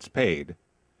paid,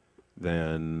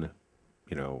 then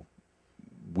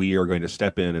we are going to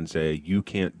step in and say, you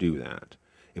can't do that.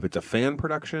 If it's a fan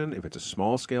production, if it's a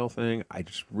small scale thing,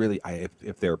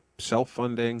 if they're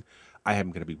self-funding, I am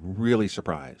going to be really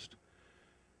surprised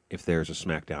if there's a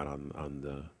smackdown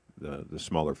on the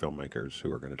smaller filmmakers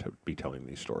who are going to be telling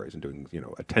these stories and doing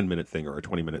a 10-minute thing or a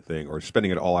 20-minute thing or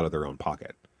spending it all out of their own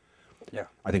pocket. Yeah,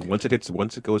 I think once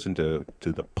it goes into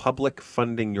the public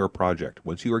funding your project,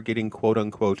 once you are getting quote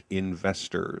unquote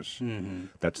investors,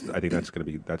 I think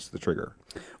that's the trigger.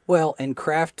 Well, and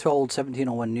Kraft told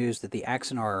 1701 News that the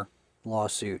Axanar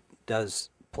lawsuit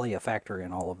does play a factor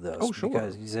in all of this. Oh, sure.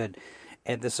 Because he said,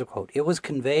 and this is a quote, "It was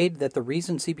conveyed that the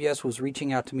reason CBS was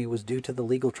reaching out to me was due to the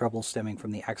legal trouble stemming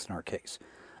from the Axanar case.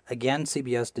 Again,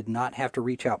 CBS did not have to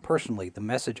reach out personally. The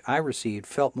message I received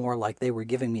felt more like they were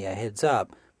giving me a heads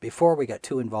up before we got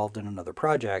too involved in another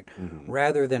project,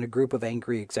 rather than a group of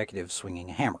angry executives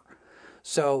swinging a hammer."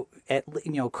 So,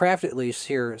 Kraft at least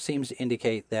here seems to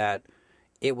indicate that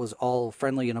it was all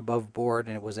friendly and above board,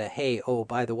 and it was hey,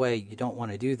 by the way, you don't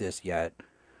want to do this yet,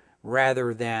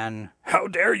 rather than, how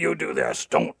dare you do this,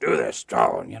 don't do this,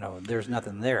 there's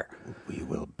nothing there. We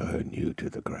will burn you to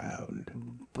the ground.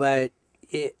 But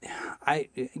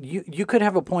you could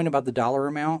have a point about the dollar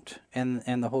amount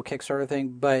and the whole Kickstarter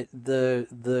thing, but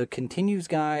the Continues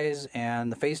guys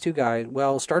and the Phase 2 guys,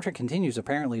 well, Star Trek Continues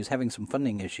apparently is having some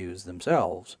funding issues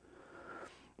themselves,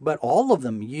 but all of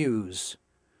them use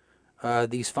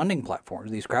these funding platforms,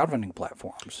 these crowdfunding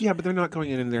platforms. Yeah, but they're not going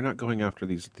in and they're not going after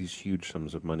these huge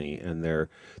sums of money, and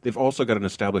they've also got an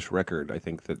established record. I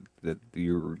think that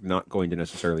you're not going to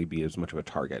necessarily be as much of a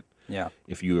target. Yeah.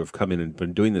 If you have come in and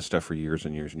been doing this stuff for years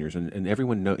and years and years, and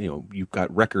everyone you've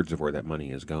got records of where that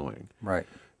money is going. Right.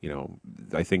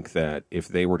 I think that if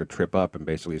they were to trip up and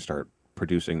basically start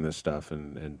producing this stuff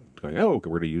and going, we're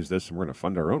going to use this and we're going to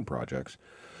fund our own projects.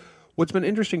 What's been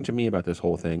interesting to me about this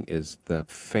whole thing is the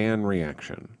fan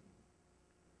reaction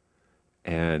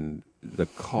and the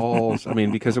calls. I mean,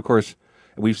 because, of course,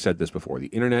 we've said this before, the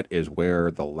internet is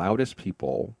where the loudest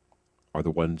people are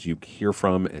the ones you hear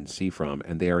from and see from,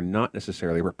 and they are not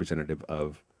necessarily representative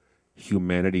of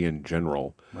humanity in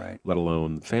general, right, let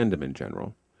alone fandom in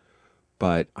general.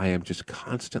 But I am just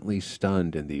constantly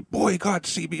stunned in the boycott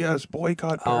CBS,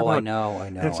 boycott Paramount. Oh, I know.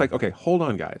 And it's like, okay, hold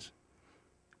on, guys.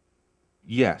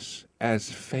 Yes,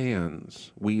 as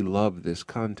fans, we love this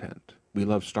content. We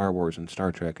love Star Wars and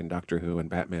Star Trek and Doctor Who and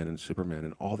Batman and Superman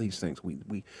and all these things.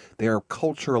 They are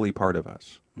culturally part of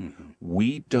us. Mm-hmm.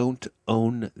 We don't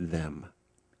own them.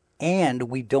 And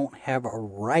we don't have a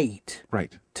right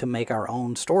to make our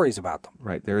own stories about them.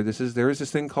 Right. There is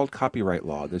this thing called copyright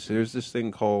law. There's this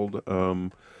thing called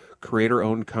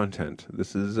creator-owned content.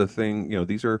 This is a thing,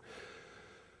 these are,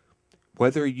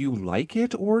 whether you like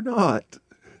it or not,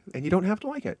 and you don't have to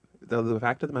like it. The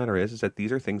fact of the matter is that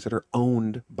these are things that are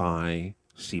owned by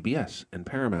CBS and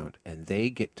Paramount, and they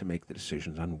get to make the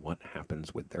decisions on what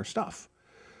happens with their stuff.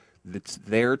 It's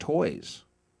their toys.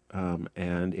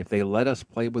 And if they let us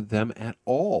play with them at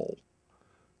all,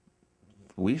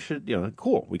 we should,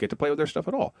 cool, we get to play with their stuff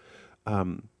at all.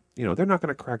 They're not going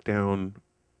to crack down.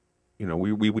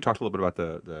 We talked a little bit about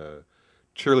the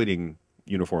cheerleading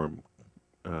uniform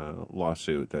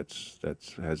lawsuit that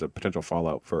has a potential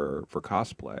fallout for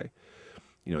cosplay.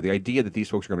 The idea that these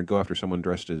folks are going to go after someone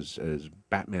dressed as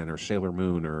Batman or Sailor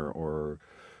Moon or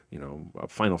a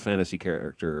Final Fantasy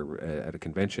character at a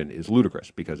convention is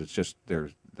ludicrous, because it's just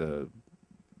there's the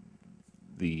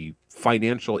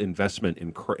financial investment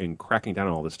in cracking down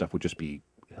on all this stuff would just be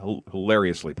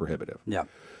hilariously prohibitive. Yeah.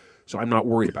 So I'm not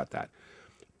worried about that.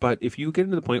 But if you get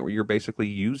into the point where you're basically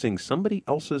using somebody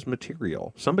else's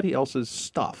material, somebody else's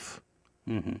stuff,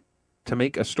 to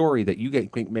make a story that you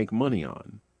make money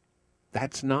on,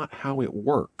 that's not how it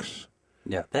works.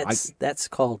 Yeah, that's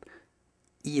called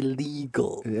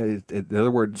illegal. In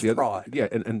other words, fraud.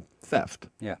 And theft.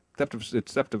 Yeah, theft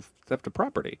of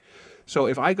property. So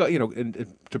if I go,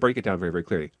 and to break it down very, very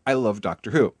clearly, I love Doctor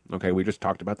Who. Okay, we just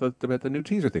talked about the new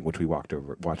teaser thing, which we watched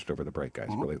over the break, guys.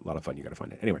 Really a lot of fun. You got to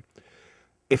find it anyway.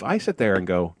 If I sit there and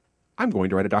go, I'm going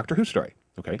to write a Doctor Who story,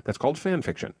 Okay, that's called fan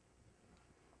fiction.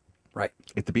 Right.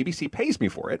 If the BBC pays me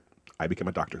for it, I become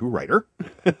a Doctor Who writer.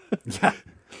 Yeah.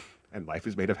 And life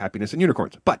is made of happiness and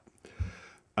unicorns. But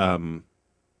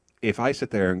if I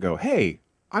sit there and go, hey,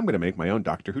 I'm going to make my own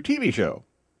Doctor Who TV show.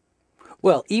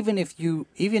 Well, even if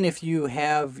you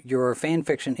have your fan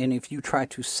fiction and if you try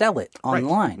to sell it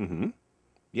online, Mm-hmm.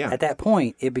 Yeah. at that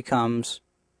point it becomes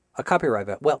a copyright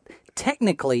violation. Well,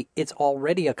 technically, it's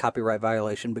already a copyright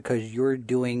violation because you're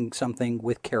doing something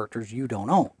with characters you don't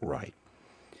own. Right.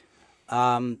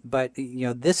 But,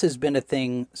 this has been a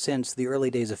thing since the early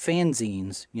days of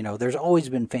fanzines. There's always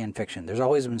been fan fiction. There's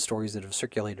always been stories that have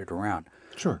circulated around.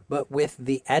 Sure. But with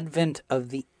the advent of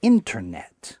the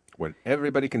internet, When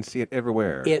everybody can see it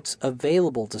everywhere. it's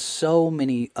available to so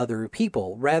many other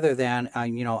people rather than,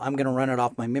 I'm going to run it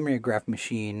off my mimeograph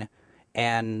machine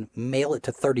and mail it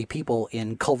to 30 people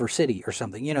in Culver City or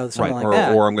something, something like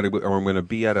that. Or I'm going to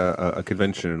be at a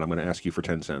convention and I'm going to ask you for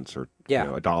 10 cents or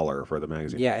 $1 for the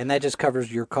magazine. Yeah, and that just covers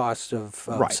your cost of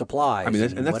Right. supplies. I mean,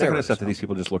 that's the kind whatever, of stuff that so. these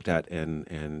people just looked at, and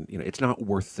it's not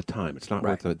worth the time. It's not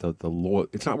worth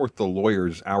it's not worth the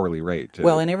lawyer's hourly rate.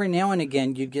 Well, and every now and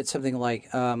again, you'd get something like,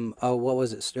 what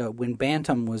was it? When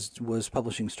Bantam was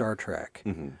publishing Star Trek,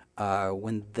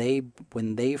 when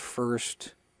they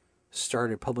first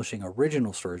started publishing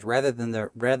original stories rather than the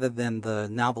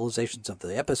novelizations of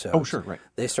the episodes. Oh, sure, right.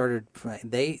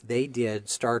 They did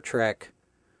Star Trek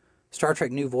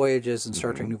New Voyages and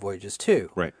Star Trek New Voyages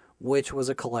 2, Right. which was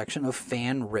a collection of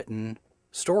fan-written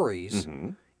stories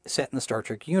set in the Star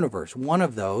Trek universe. One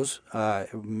of those,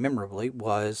 memorably,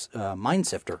 was Mind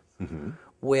Sifter,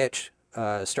 which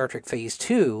Star Trek Phase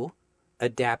 2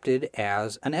 adapted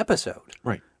as an episode.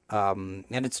 Right. And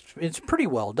it's pretty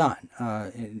well done.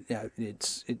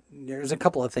 There's a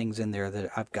couple of things in there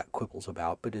that I've got quibbles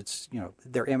about, but it's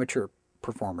they're amateur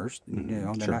performers.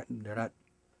 They're not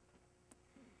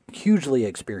hugely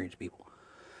experienced people.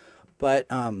 But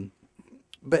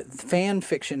fan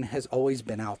fiction has always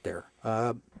been out there.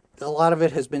 A lot of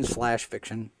it has been slash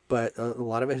fiction, but a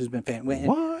lot of it has been fan.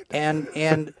 What?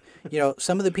 And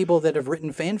some of the people that have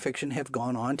written fan fiction have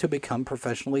gone on to become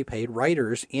professionally paid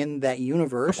writers in that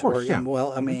universe. Of course, yeah.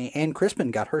 Anne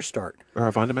Crispin got her start.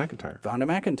 Vonda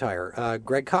McIntyre.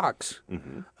 Greg Cox.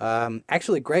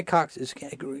 Actually, Greg Cox is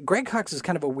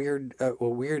kind of a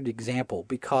weird example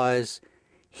because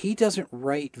he doesn't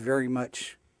write very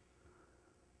much.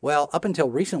 Well, up until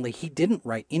recently, he didn't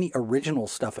write any original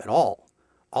stuff at all.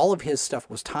 All of his stuff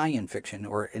was tie-in fiction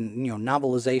or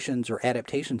novelizations or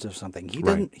adaptations of something.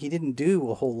 He didn't do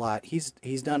a whole lot. He's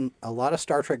done a lot of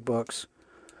Star Trek books,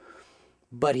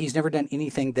 but he's never done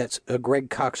anything that's a Greg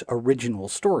Cox original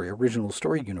story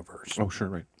universe. Oh, sure,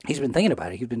 right. He's been thinking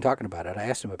about it. He's been talking about it. I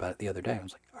asked him about it the other day. I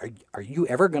was like, "Are you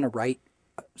ever going to write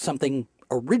something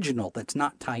original that's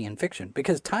not tie-in fiction?"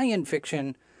 Because tie-in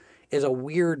fiction is a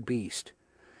weird beast.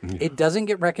 It doesn't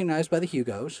get recognized by the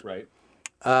Hugos. Right.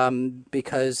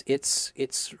 Because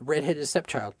it's redheaded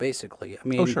stepchild, basically. I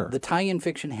mean, the tie-in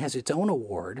fiction has its own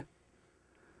award,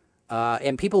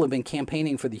 and people have been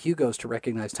campaigning for the Hugos to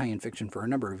recognize tie-in fiction for a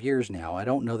number of years now. I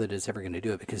don't know that it's ever going to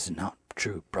do it because it's not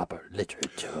true proper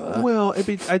literature. Well, I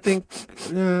think I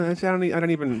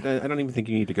don't even think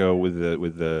you need to go with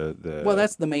the. Well,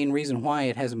 that's the main reason why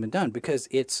it hasn't been done, because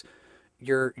it's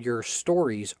your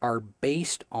stories are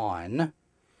based on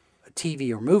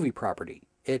TV or movie property.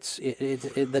 It's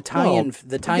the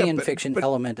tie-in fiction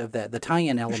element of that. The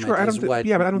tie-in element is what.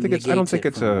 Yeah, but I don't think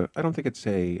it's a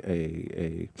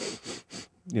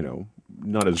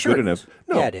not as good enough.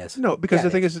 No, yeah, it is. No, because the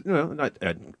thing is, not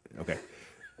okay.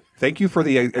 Thank you for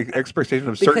the expectation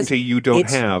of certainty you don't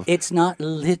have. It's not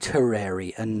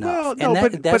literary enough, well, no,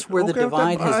 that's where the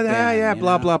divide has been. Yeah,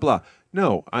 blah blah blah.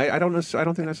 No, I don't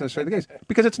think that's necessarily the case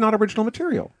because it's not original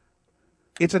material.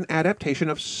 It's an adaptation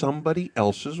of somebody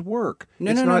else's work.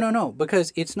 No,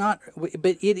 because it's not.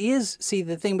 But it is. See,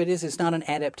 the thing, it's not an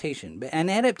adaptation. But an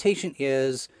adaptation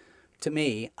is, to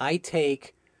me, I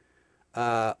take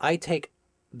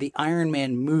the Iron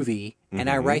Man movie and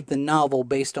I write the novel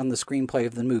based on the screenplay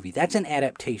of the movie. That's an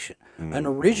adaptation. An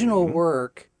original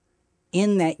work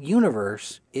in that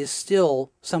universe is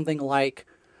still something like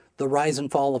The Rise and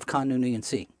Fall of Khan Noonien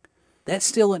Singh.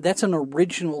 That's an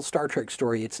original Star Trek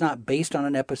story. It's not based on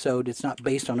an episode. It's not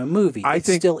based on a movie.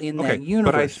 It's still in that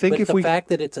universe. But I think the fact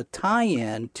that it's a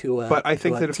tie-in to a But I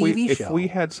think that if we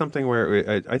had something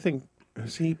where I think.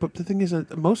 See, but the thing is,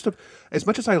 as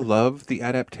much as I love the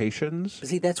adaptations,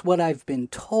 see, that's what I've been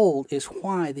told is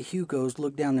why the Hugos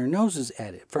look down their noses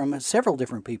at it from several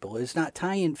different people. It's not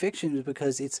tie-in fiction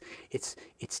because it's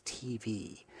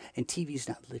TV. and TV's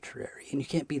not literary, and you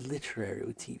can't be literary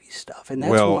with TV stuff, and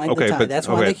that's Well, why okay, the but that's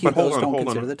why the okay, but Hugos hold on, don't hold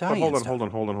consider on, the but tie-in hold on,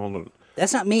 stuff. hold on.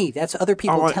 That's not me. That's other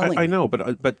people telling I me. know,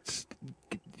 but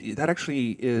that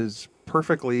actually is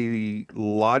perfectly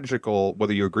logical,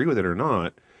 whether you agree with it or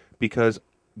not, because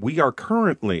we are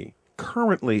currently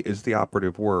is the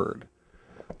operative word,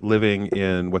 living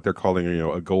in what they're calling,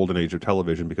 a golden age of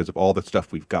television because of all the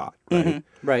stuff we've got, right?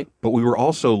 Mm-hmm. Right. But we were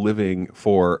also living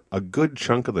for a good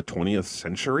chunk of the 20th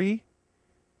century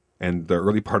and the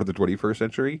early part of the 21st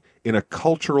century in a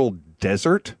cultural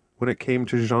desert when it came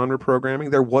to genre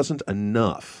programming. There wasn't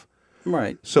enough.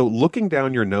 Right. So looking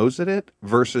down your nose at it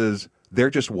versus there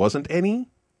just wasn't any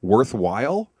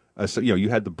worthwhile. So, you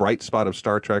had the bright spot of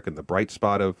Star Trek and the bright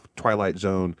spot of Twilight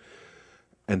Zone,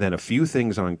 and then a few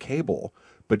things on cable.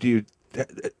 But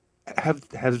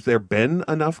has there been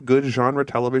enough good genre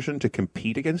television to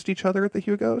compete against each other at the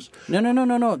Hugos? No.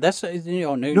 That's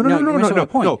no.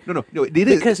 No. It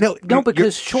is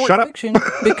because short shut up. fiction.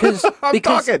 Because I'm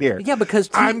talking here. Yeah, because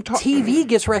TV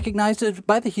gets recognized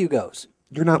by the Hugos.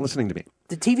 You're not listening to me.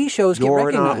 The TV shows get You're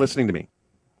recognized. not listening to me.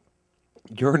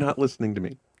 You're not listening to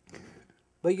me.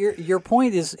 But your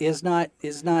point is not.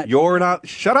 You're not.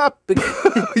 Shut up.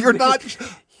 You're not.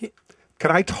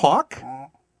 Can I talk?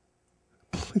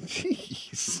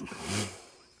 Jeez.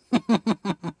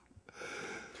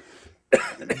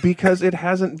 Because it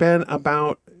hasn't been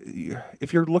about.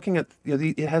 If you're looking at,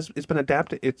 it's been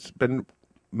adapted. It's been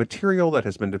material that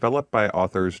has been developed by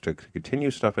authors to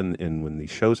continue stuff in when these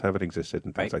shows haven't existed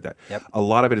and things like that. Yep. A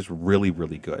lot of it is really,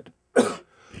 really good,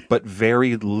 but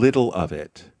very little of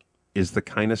it is the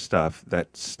kind of stuff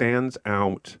that stands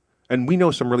out. And we know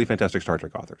some really fantastic Star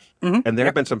Trek authors. Mm-hmm. And there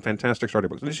have been some fantastic Star Trek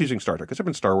books. I'm just using Star Trek because there have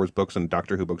been Star Wars books and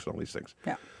Doctor Who books and all these things.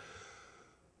 Yeah.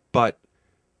 But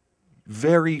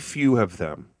very few of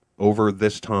them over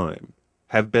this time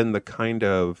have been the kind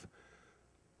of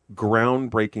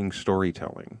groundbreaking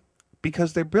storytelling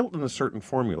because they're built in a certain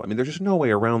formula. I mean, there's just no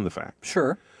way around the fact.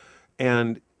 Sure.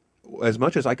 And as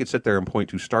much as I could sit there and point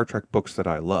to Star Trek books that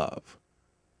I love,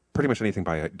 pretty much anything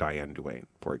by Diane Duane,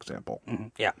 for example. Mm-hmm.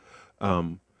 Yeah.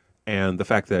 And the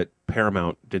fact that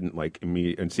Paramount didn't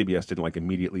and CBS didn't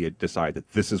immediately decide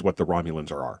that this is what the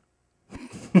Romulans are.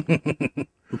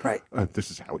 Right.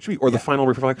 This is how it should be. Or The Final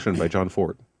Reflection by John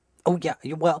Ford. Oh yeah,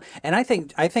 well, and I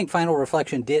think Final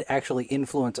Reflection did actually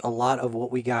influence a lot of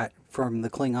what we got from the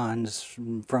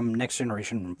Klingons from Next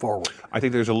Generation forward. I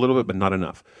think there's a little bit, but not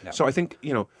enough. No. So I think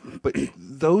but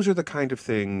those are the kind of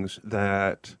things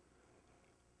that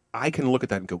I can look at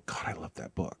that and go, God, I love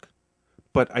that book.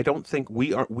 But I don't think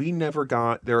we never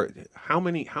got there. How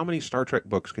many Star Trek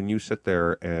books can you sit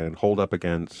there and hold up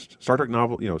against Star Trek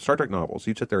novels?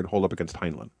 You'd sit there and hold up against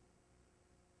Heinlein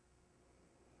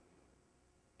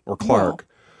or Clark,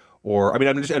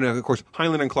 and of course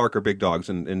Heinlein and Clark are big dogs,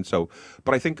 and so.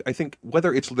 But I think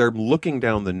whether it's they're looking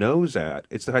down the nose at,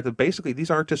 it's the fact that basically these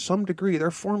are to some degree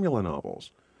they're formula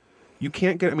novels. You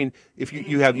can't get. I mean, if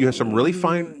you have some really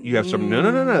fine. You have some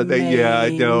no.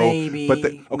 Maybe, But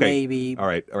okay, maybe. All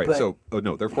right. But, So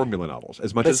no, they're formula novels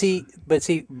as much but as see,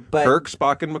 Kirk,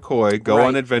 Spock, and McCoy go right.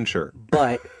 on adventure.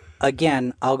 But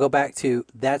again, I'll go back to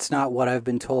that's not what I've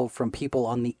been told from people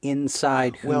on the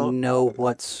inside who know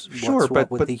what's what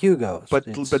with the Hugos. But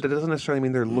it doesn't necessarily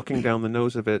mean they're looking down the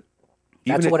nose of it.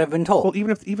 That's what I've been told. Well,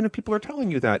 even if people are telling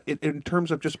you that, in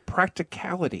terms of just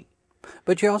practicality.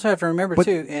 But you also have to remember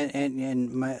too,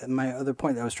 and my other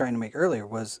point that I was trying to make earlier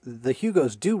was the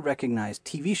Hugos do recognize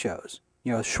TV shows,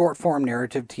 short form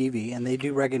narrative TV, and they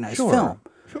do recognize film.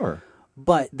 Sure.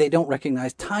 But they don't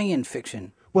recognize tie-in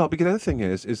fiction. Well, because the other thing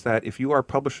is that if you are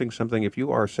publishing something, if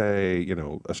you are, say,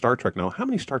 a Star Trek novel, how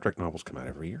many Star Trek novels come out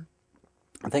every year?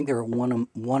 I think there are one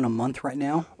a month right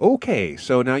now. Okay,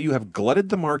 so now you have glutted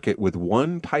the market with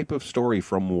one type of story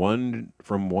from one.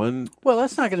 Well,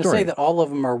 that's not going to say that all of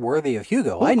them are worthy of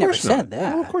Hugo. Well, I never said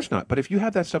that. Well, of course not. But if you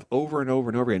have that stuff over and over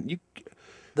and over again,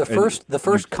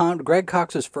 Greg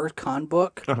Cox's first con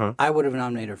book, I would have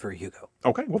nominated for a Hugo.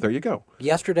 Okay, well there you go.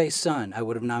 Yesterday's Sun, I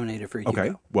would have nominated for a Hugo.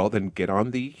 Okay, well then get on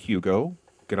the Hugo.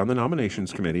 Get on the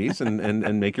nominations committees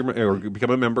and make or become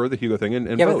a member of the Hugo thing and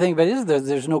yeah, vote. but the thing about it is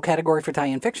there's no category for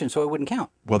tie-in fiction, so it wouldn't count.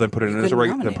 Well, then put it in as a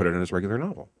regular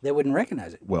novel. They wouldn't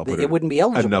recognize it. Well, it wouldn't be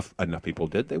eligible. Enough people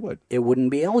did. They would. It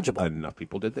wouldn't be eligible. Enough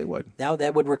people did. They would. Now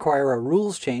that would require a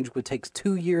rules change, which takes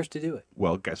 2 years to do it.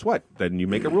 Well, guess what? Then you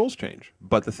make a rules change.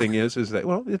 But the thing is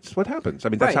that it's what happens. I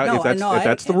mean, that's right. how if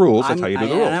that's the rules. That's how you do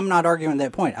the rules. And I'm not arguing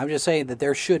that point. I'm just saying that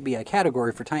there should be a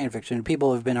category for tie-in fiction. And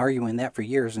people have been arguing that for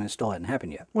years, and it still hasn't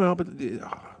happened yet. Well, but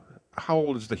how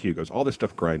old is the Hugos? All this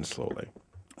stuff grinds slowly.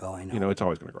 Oh, I know. It's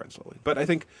always going to grind slowly. But I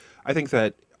think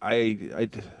that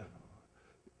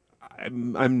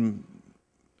I'm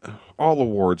all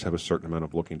awards have a certain amount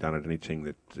of looking down at anything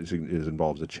that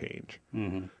involves a change,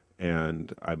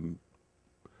 and I'm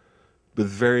with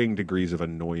varying degrees of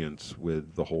annoyance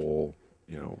with the whole,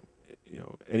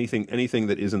 anything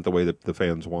that isn't the way that the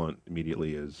fans want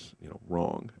immediately is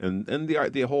wrong, and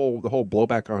the whole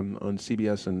blowback on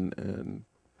CBS and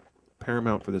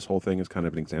Paramount for this whole thing is kind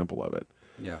of an example of it.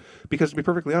 Yeah, because to be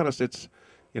perfectly honest, it's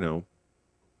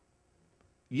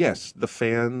yes, the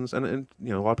fans, and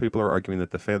a lot of people are arguing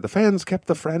that the fans kept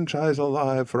the franchise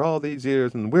alive for all these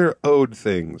years, and we're owed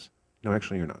things. No,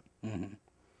 actually, you're not.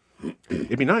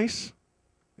 It'd be nice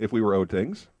if we were owed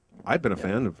things. I've been a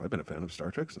fan of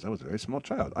Star Trek since I was a very small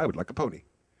child. I would like a pony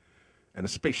and a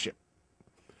spaceship.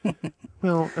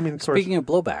 Well, I mean, speaking of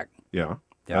blowback, yeah.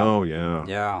 Yeah. Oh yeah,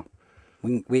 yeah,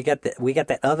 we got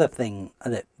that other thing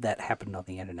that happened on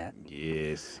the internet.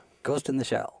 Yes, Ghost in the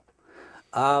Shell.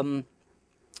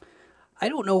 I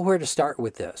don't know where to start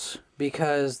with this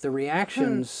because the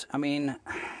reactions, I mean,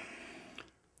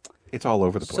 it's all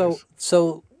over the place.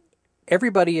 So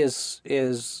everybody is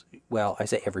well, I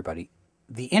say everybody,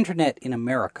 the internet in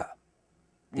America,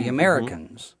 the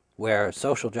Americans, where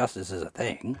social justice is a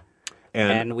thing,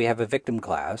 and we have a victim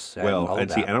class. And all and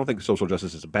of see, that. I don't think social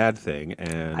justice is a bad thing.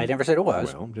 And I never said it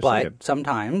was, well, just but saying.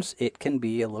 sometimes it can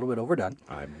be a little bit overdone.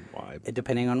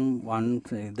 Depending on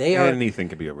anything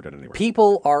can be overdone anywhere.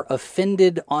 People are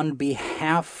offended on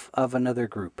behalf of another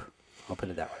group. I'll put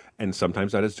it that way. And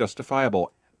sometimes that is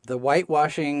justifiable. The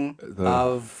whitewashing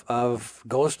of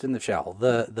Ghost in the Shell,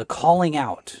 the calling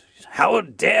out. How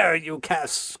dare you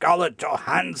cast Scarlett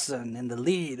Johansson in the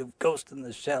lead of Ghost in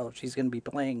the Shell? She's going to be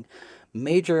playing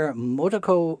Major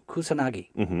Motoko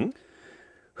Kusanagi,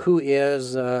 who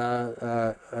is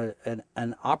an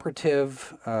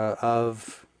operative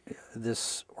of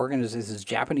this organization, this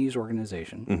Japanese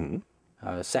organization,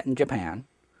 set in Japan,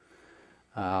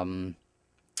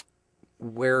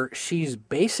 where she's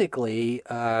basically,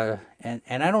 and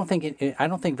I don't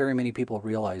think very many people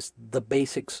realize the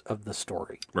basics of the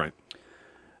story. Right.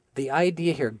 The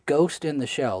idea here, Ghost in the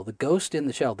Shell. The Ghost in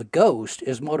the Shell. The ghost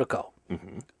is Motoko.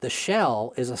 The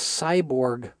shell is a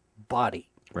cyborg body.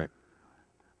 Right.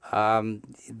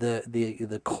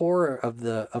 The core of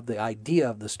the idea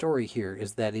of the story here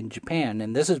is that in Japan,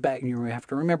 and this is back, you have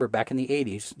to remember, back in the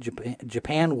 80s,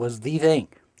 Japan was the thing.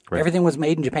 Right. Everything was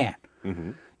made in Japan.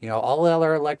 All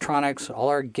our electronics, all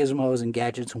our gizmos and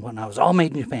gadgets and whatnot was all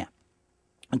made in Japan.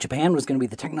 And Japan was going to be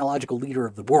the technological leader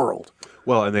of the world.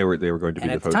 Well, and they were going to be,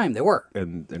 and at the time they were,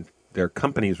 and their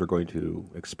companies were going to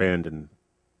expand and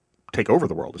take over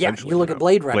the world. Essentially, you look at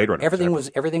Blade Runner. Everything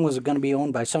exactly. was going to be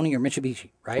owned by Sony or Mitsubishi,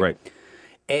 right? Right.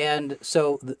 And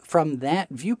so from that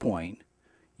viewpoint,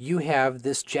 you have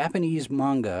this Japanese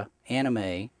manga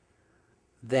anime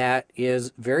that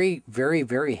is very, very,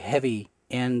 very heavy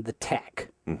in the tech,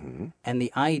 and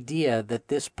the idea that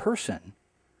this person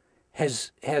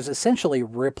has essentially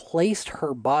replaced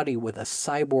her body with a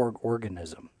cyborg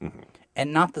organism,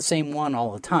 and not the same one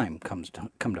all the time. Come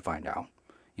to find out,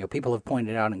 people have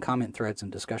pointed out in comment threads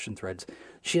and discussion threads,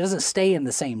 she doesn't stay in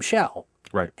the same shell,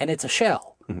 right? And it's a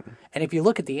shell. And if you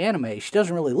look at the anime, she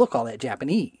doesn't really look all that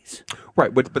Japanese,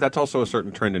 right? But that's also a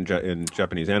certain trend in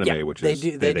Japanese anime, which they is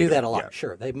do that a lot. Yeah.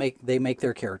 Sure, they make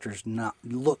their characters not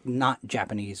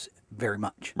Japanese very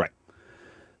much, right?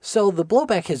 So the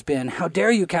blowback has been, how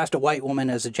dare you cast a white woman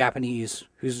as a Japanese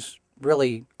who's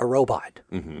really a robot,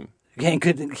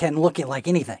 can look like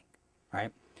anything,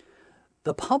 right?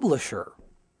 The publisher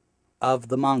of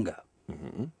the manga,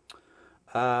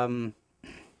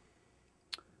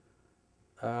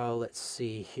 let's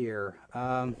see here,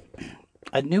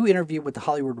 a new interview with the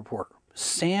Hollywood Reporter,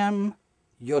 Sam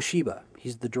Yoshiba.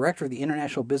 He's the director of the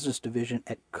International Business Division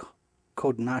at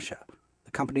Kodansha,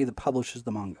 the company that publishes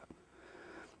the manga.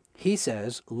 He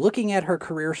says, looking at her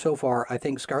career so far, I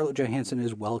think Scarlett Johansson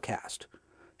is well cast.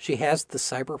 She has the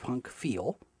cyberpunk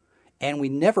feel, and we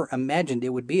never imagined it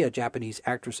would be a Japanese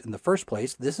actress in the first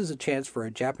place. This is a chance for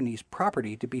a Japanese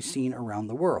property to be seen around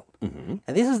the world. And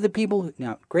this is the people,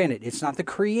 now granted, it's not the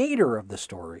creator of the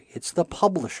story, it's the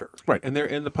publisher. Right, and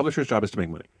the publisher's job is to make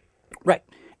money. Right,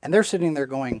 and they're sitting there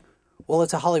going, well,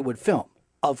 it's a Hollywood film.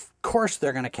 Of course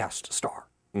they're going to cast a star.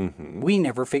 We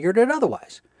never figured it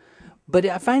otherwise. But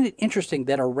I find it interesting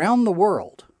that around the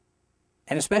world,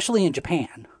 and especially in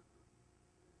Japan,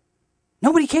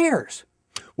 nobody cares.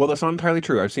 Well, that's not entirely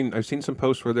true. I've seen some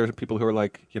posts where there's people who are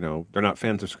like, they're not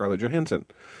fans of Scarlett Johansson.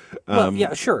 Well,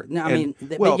 yeah, sure. No,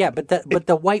 but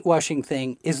the whitewashing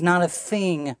thing is not a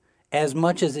thing as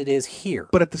much as it is here.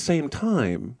 But at the same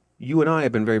time, you and I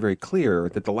have been very, very clear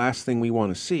that the last thing we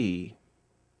want to see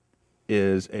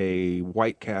is a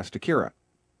white cast Akira.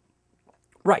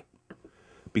 Right.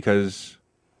 Because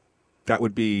that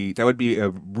would be a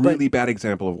really bad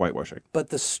example of whitewashing. But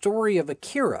the story of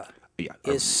Akira Yeah.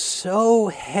 is so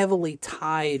heavily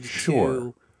tied Sure.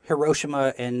 to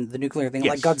Hiroshima and the nuclear thing,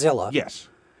 Yes. like Godzilla. Yes.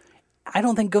 I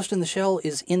don't think Ghost in the Shell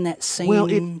is in that same Well,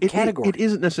 it category. it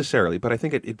isn't necessarily, but I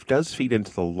think it does feed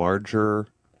into the larger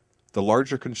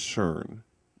concern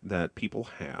that people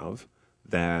have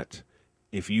that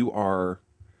if you are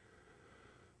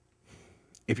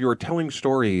telling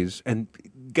stories, and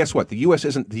guess what, the U.S.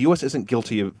 isn't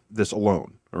guilty of this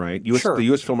alone. All right, Sure. The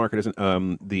U.S. film market isn't.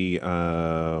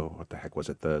 What the heck was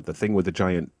it? The thing with the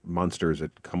giant monsters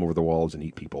that come over the walls and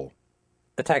eat people.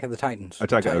 Attack of the Titans.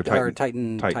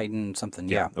 Titan Something.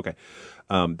 Yeah. Okay.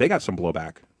 They got some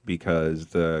blowback because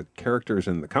the characters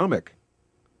in the comic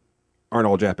aren't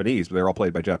all Japanese, but they're all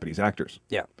played by Japanese actors.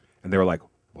 Yeah. And they were like,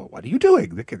 well, what are you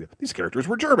doing? These characters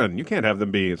were German. You can't have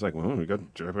them be. It's like, well, we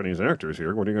got Japanese actors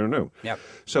here. What are you going to do? Yep.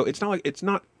 So it's not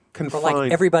Or confined.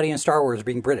 like everybody in Star Wars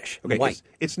being British and Okay, white.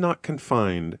 it's not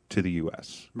confined to the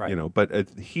U.S. Right. But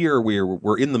here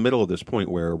we're in the middle of this point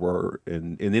where we're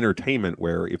in entertainment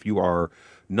where if you are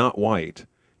not white,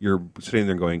 you're sitting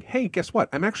there going, "Hey, guess what?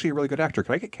 I'm actually a really good actor.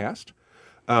 Can I get cast?"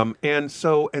 And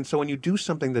so when you do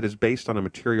something that is based on a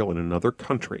material in another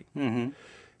country,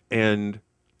 and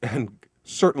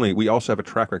certainly we also have a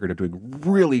track record of doing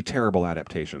really terrible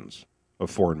adaptations of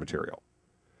foreign material.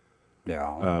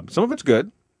 Yeah. Some of it's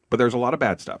good, but there's a lot of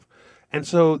bad stuff. And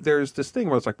so there's this thing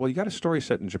where it's like, well, you got a story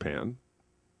set in Japan.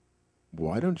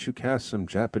 Why don't you cast some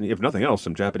Japanese, if nothing else,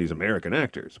 some Japanese American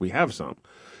actors? We have some.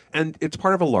 And it's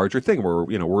part of a larger thing where,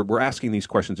 we're asking these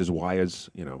questions why does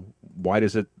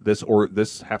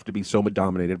this have to be so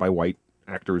dominated by white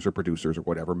actors or producers or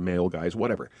whatever, male guys,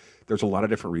 whatever. There's a lot of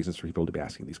different reasons for people to be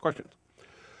asking these questions.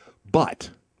 But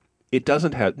it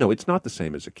doesn't have, no, it's not the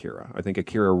same as Akira. I think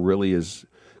Akira is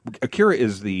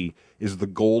the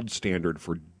gold standard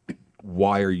for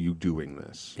why are you doing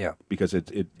this? Yeah. Because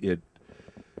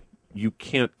you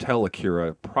can't tell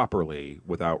Akira properly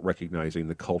without recognizing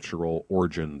the cultural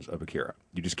origins of Akira.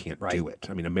 You just can't do it.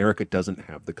 I mean, America doesn't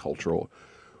have the cultural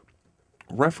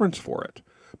reference for it.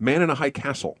 Man in a High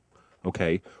Castle,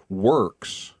 okay,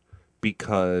 works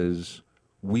because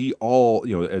we all,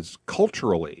 as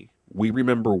culturally, we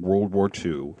remember World War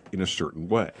II in a certain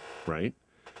way, right?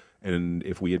 And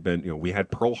if we had been, we had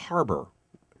Pearl Harbor.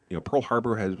 Pearl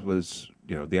Harbor was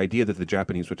the idea that the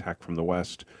Japanese would attack from the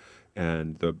west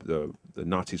and the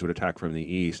Nazis would attack from the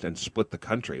east and split the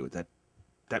country.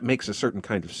 That makes a certain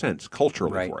kind of sense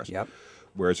culturally for us. Yep.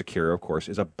 Whereas Akira, of course,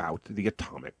 is about the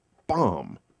atomic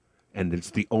bomb, and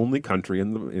it's the only country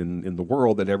in the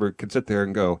world that ever could sit there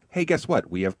and go, "Hey, guess what?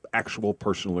 We have actual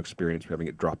personal experience for having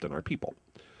it dropped on our people."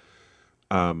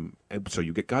 And so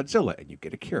you get Godzilla and you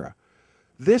get Akira.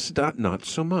 This not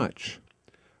so much.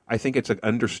 I think it's an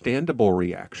understandable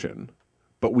reaction,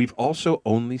 but we've also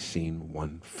only seen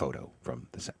one photo from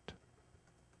the set.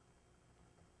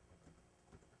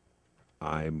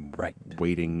 I'm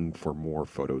waiting for more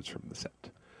photos from the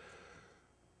set.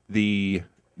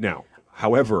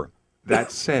 However,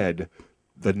 that said,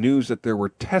 the news that there were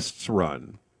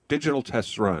digital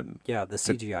tests run. Yeah, the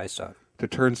CGI stuff. To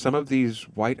turn some of these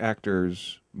white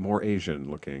actors more Asian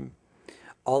looking.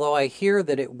 Although I hear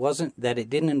that it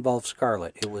didn't involve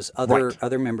Scarlett. It was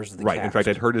other members of the cast. In fact,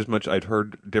 I'd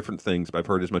heard different things, but I've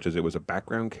heard as much as it was a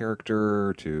background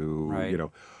character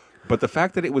to, But the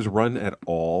fact that it was run at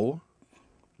all,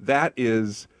 that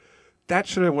should have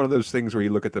been one of those things where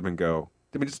you look at them and go,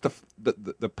 I mean, it's the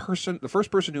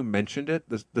first person who mentioned it,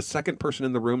 the second person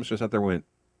in the room just out there went,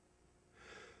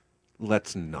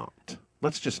 let's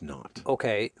just not.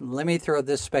 Okay, let me throw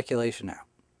this speculation out.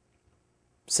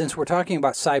 Since we're talking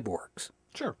about cyborgs.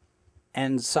 Sure.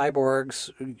 And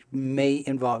cyborgs may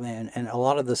involve, and a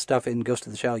lot of the stuff in Ghost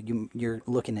of the Shell, you're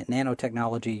looking at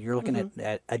nanotechnology, you're looking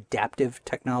at adaptive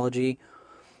technology.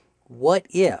 What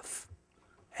if,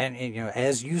 and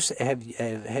as you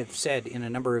have said in a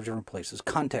number of different places,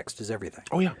 context is everything.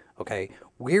 Oh, yeah. Okay,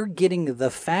 we're getting the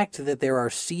fact that there are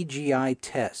CGI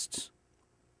tests.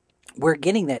 We're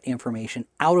getting that information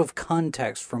out of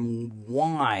context from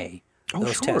why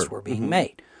those tests were being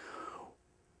made.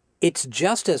 It's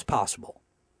just as possible.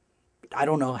 I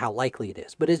don't know how likely it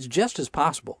is, but it's just as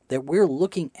possible that we're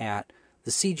looking at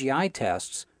the CGI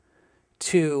tests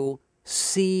to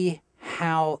see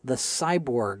how the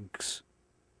cyborgs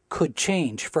could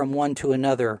change from one to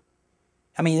another.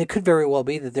 I mean, it could very well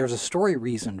be that there's a story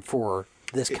reason for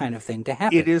this kind of thing to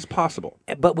happen. It is possible.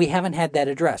 But we haven't had that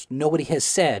addressed. Nobody has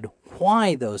said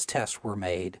why those tests were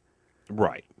made.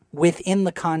 Right. Within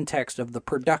the context of the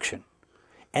production.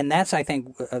 And that's, I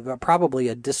think, probably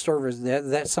a disservice.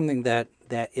 That's something that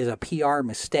that is a PR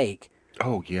mistake.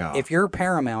 Oh, yeah. If you're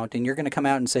Paramount and you're going to come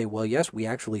out and say, well, yes, we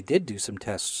actually did do some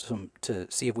tests to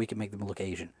see if we can make them look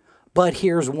Asian. But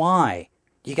here's why.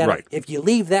 You got Right. If you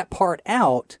leave that part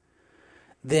out,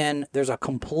 then there's a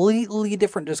completely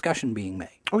different discussion being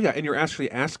made. Oh, yeah, and you're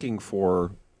actually asking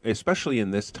for, especially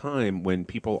in this time when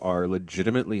people are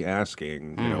legitimately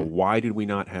asking, you know, why did we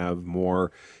not have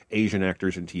more Asian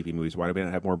actors in TV movies? Why did we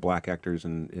not have more black actors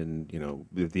in you know,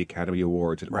 the Academy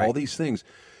Awards and all these things?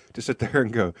 To sit there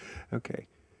and go, okay,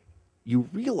 you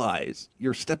realize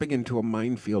you're stepping into a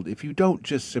minefield if you don't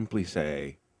just simply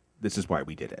say, this is why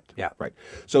we did it. Yeah. Right.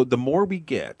 So the more we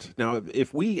get, now,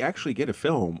 if we actually get a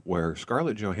film where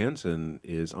Scarlett Johansson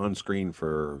is on screen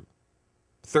for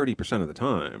 30% of the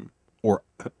time, or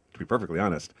to be perfectly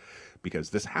honest, because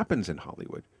this happens in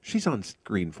Hollywood, she's on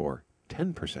screen for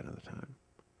 10% of the time.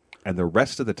 And the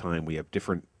rest of the time we have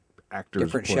different actors.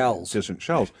 Different shells. Different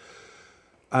shells.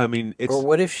 I mean, it's... Or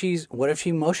what if she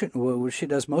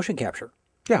does motion capture?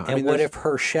 Yeah. And what if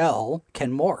her shell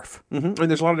can morph? Mm-hmm.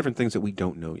 And there's a lot of different things that we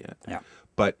don't know yet. Yeah.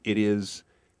 But it is,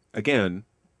 again,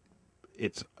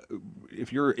 it's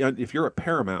if you're at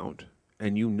Paramount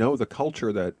and you know the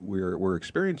culture that we're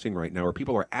experiencing right now, where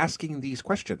people are asking these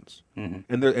questions, and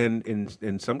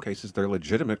in some cases they're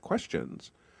legitimate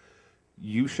questions,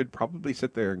 you should probably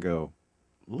sit there and go,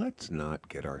 let's not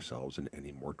get ourselves in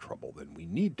any more trouble than we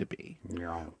need to be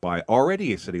by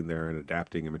already sitting there and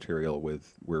adapting a material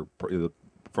we're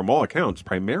from all accounts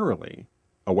primarily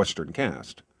a Western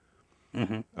cast.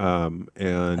 And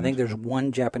I think there's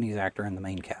one Japanese actor in the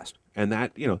main cast, and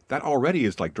that that already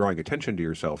is like drawing attention to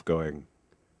yourself, going,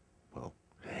 well,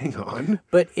 hang on.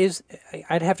 But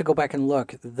I'd have to go back and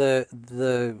look.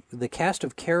 The cast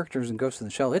of characters in Ghost in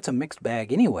the Shell, it's a mixed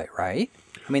bag anyway, right?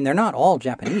 I mean, they're not all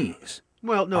Japanese.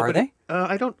 Well, no, are they?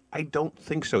 I don't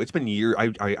think so. It's been years.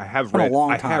 I have been a read.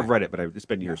 long I time. have read it, but it's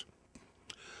been years.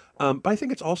 But I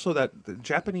think it's also that the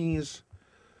Japanese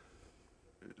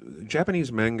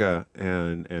manga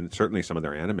and certainly some of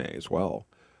their anime as well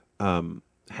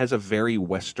has a very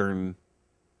Western.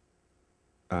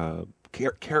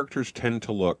 Characters tend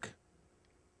to look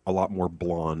a lot more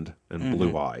blonde and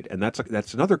blue-eyed, and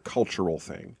that's another cultural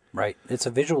thing. Right. It's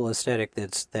a visual aesthetic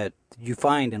that you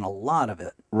find in a lot of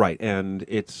it. Right, and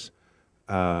it's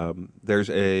there's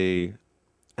a,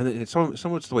 and it's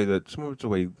somewhat the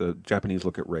way the Japanese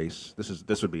look at race.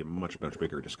 This would be a much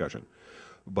bigger discussion,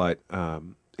 but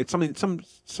it's something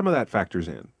some of that factors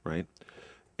in, right,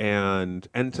 and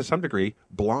to some degree,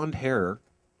 blonde hair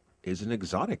is an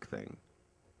exotic thing.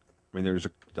 I mean, there's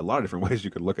a lot of different ways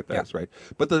you could look at this, right?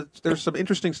 But there's some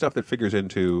interesting stuff that figures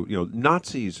into,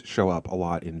 Nazis show up a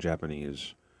lot in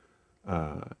Japanese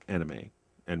anime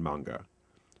and manga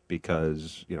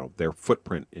because, their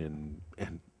footprint and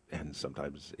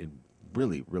sometimes in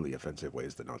really, really offensive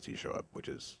ways the Nazis show up, which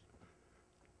is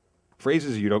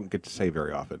phrases you don't get to say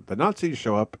very often. The Nazis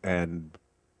show up and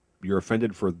you're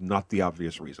offended for not the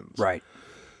obvious reasons. Right.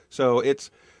 So it's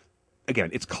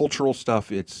cultural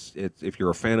stuff. It's if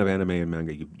you're a fan of anime and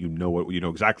manga, you know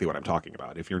exactly what I'm talking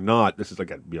about. If you're not, this is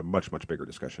be a much bigger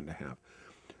discussion to have.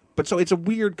 But so it's a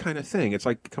weird kind of thing. It's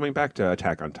like coming back to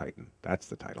Attack on Titan. That's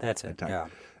the title. That's it. Yeah.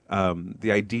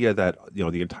 The idea that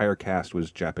the entire cast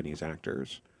was Japanese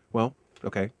actors. Well,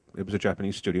 okay, it was a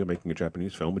Japanese studio making a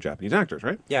Japanese film with Japanese actors,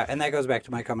 right? Yeah, and that goes back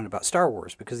to my comment about Star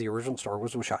Wars, because the original Star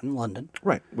Wars was shot in London.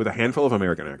 Right, with a handful of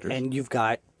American actors. And you've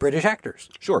got British actors.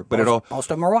 Sure, but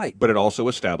most of them are white. But it also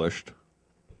established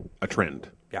a trend.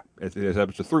 Yeah. It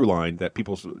established a through line that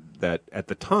that at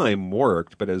the time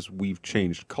worked, but as we've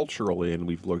changed culturally and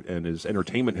we've looked, and as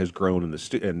entertainment has grown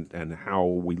and how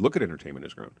we look at entertainment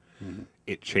has grown,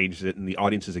 it changed it. And the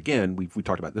audiences, again, we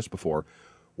talked about this before.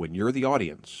 When you're the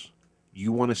audience,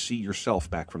 you want to see yourself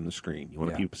back from the screen. You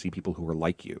want to see people who are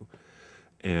like you,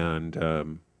 and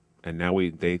now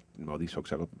these folks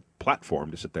have a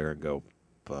platform to sit there and go,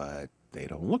 but they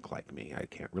don't look like me. I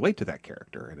can't relate to that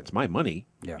character, and it's my money.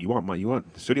 Yeah. The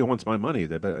studio wants my money.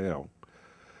 It'd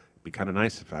be kind of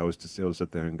nice if I was to still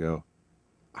sit there and go,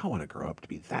 I want to grow up to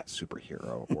be that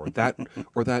superhero or that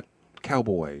or that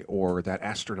cowboy or that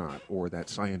astronaut or that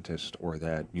scientist or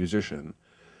that musician.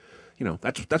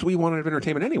 That's what we want out of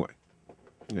entertainment anyway.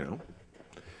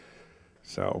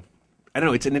 So I don't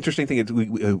know. It's an interesting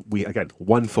thing. We again,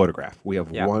 one photograph. We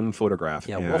have one photograph.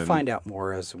 Yeah, we'll find out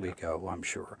more as we go, I'm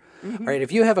sure. All right,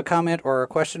 if you have a comment or a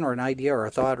question or an idea or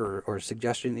a thought or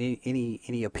suggestion,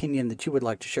 any opinion that you would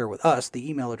like to share with us, the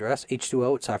email address,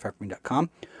 h2o@sci-fi.com,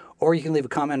 or you can leave a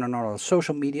comment on our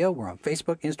social media. We're on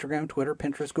Facebook, Instagram, Twitter,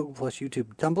 Pinterest, Google+,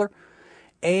 YouTube, Tumblr.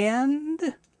 And,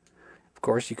 of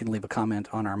course, you can leave a comment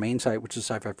on our main site, which is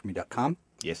sci-fi.com.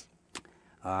 Yes.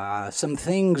 Some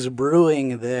things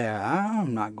brewing there.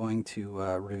 I'm not going to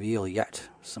reveal yet.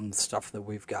 Some stuff that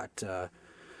we've got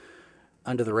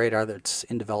under the radar that's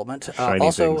in development.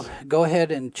 Also, things. go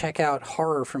ahead and check out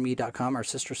horrorforme.com, our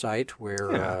sister site,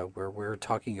 where we're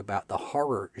talking about the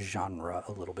horror genre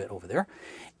a little bit over there.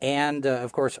 And,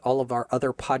 of course, all of our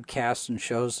other podcasts and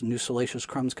shows. New Salacious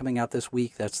Crumbs coming out this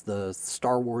week. That's the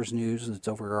Star Wars news. It's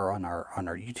over on our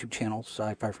YouTube channel,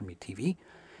 Sci-Fi For Me TV.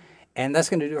 And that's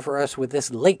going to do it for us with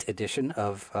this late edition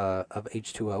of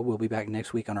H2O. We'll be back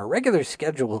next week on our regular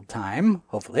scheduled time,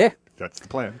 hopefully. That's the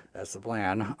plan. That's the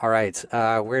plan. All right.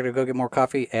 We're going to go get more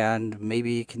coffee and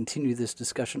maybe continue this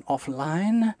discussion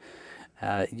offline.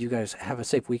 You guys have a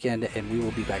safe weekend, and we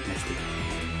will be back next week.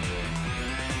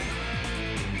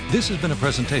 This has been a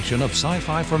presentation of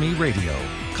Sci-Fi For Me Radio.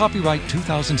 Copyright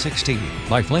 2016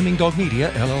 by Flaming Dog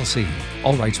Media, LLC.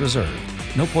 All rights reserved.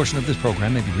 No portion of this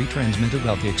program may be retransmitted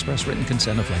without the express written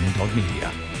consent of Flaming Dog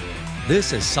Media.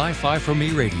 This is Sci-Fi For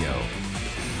Me Radio.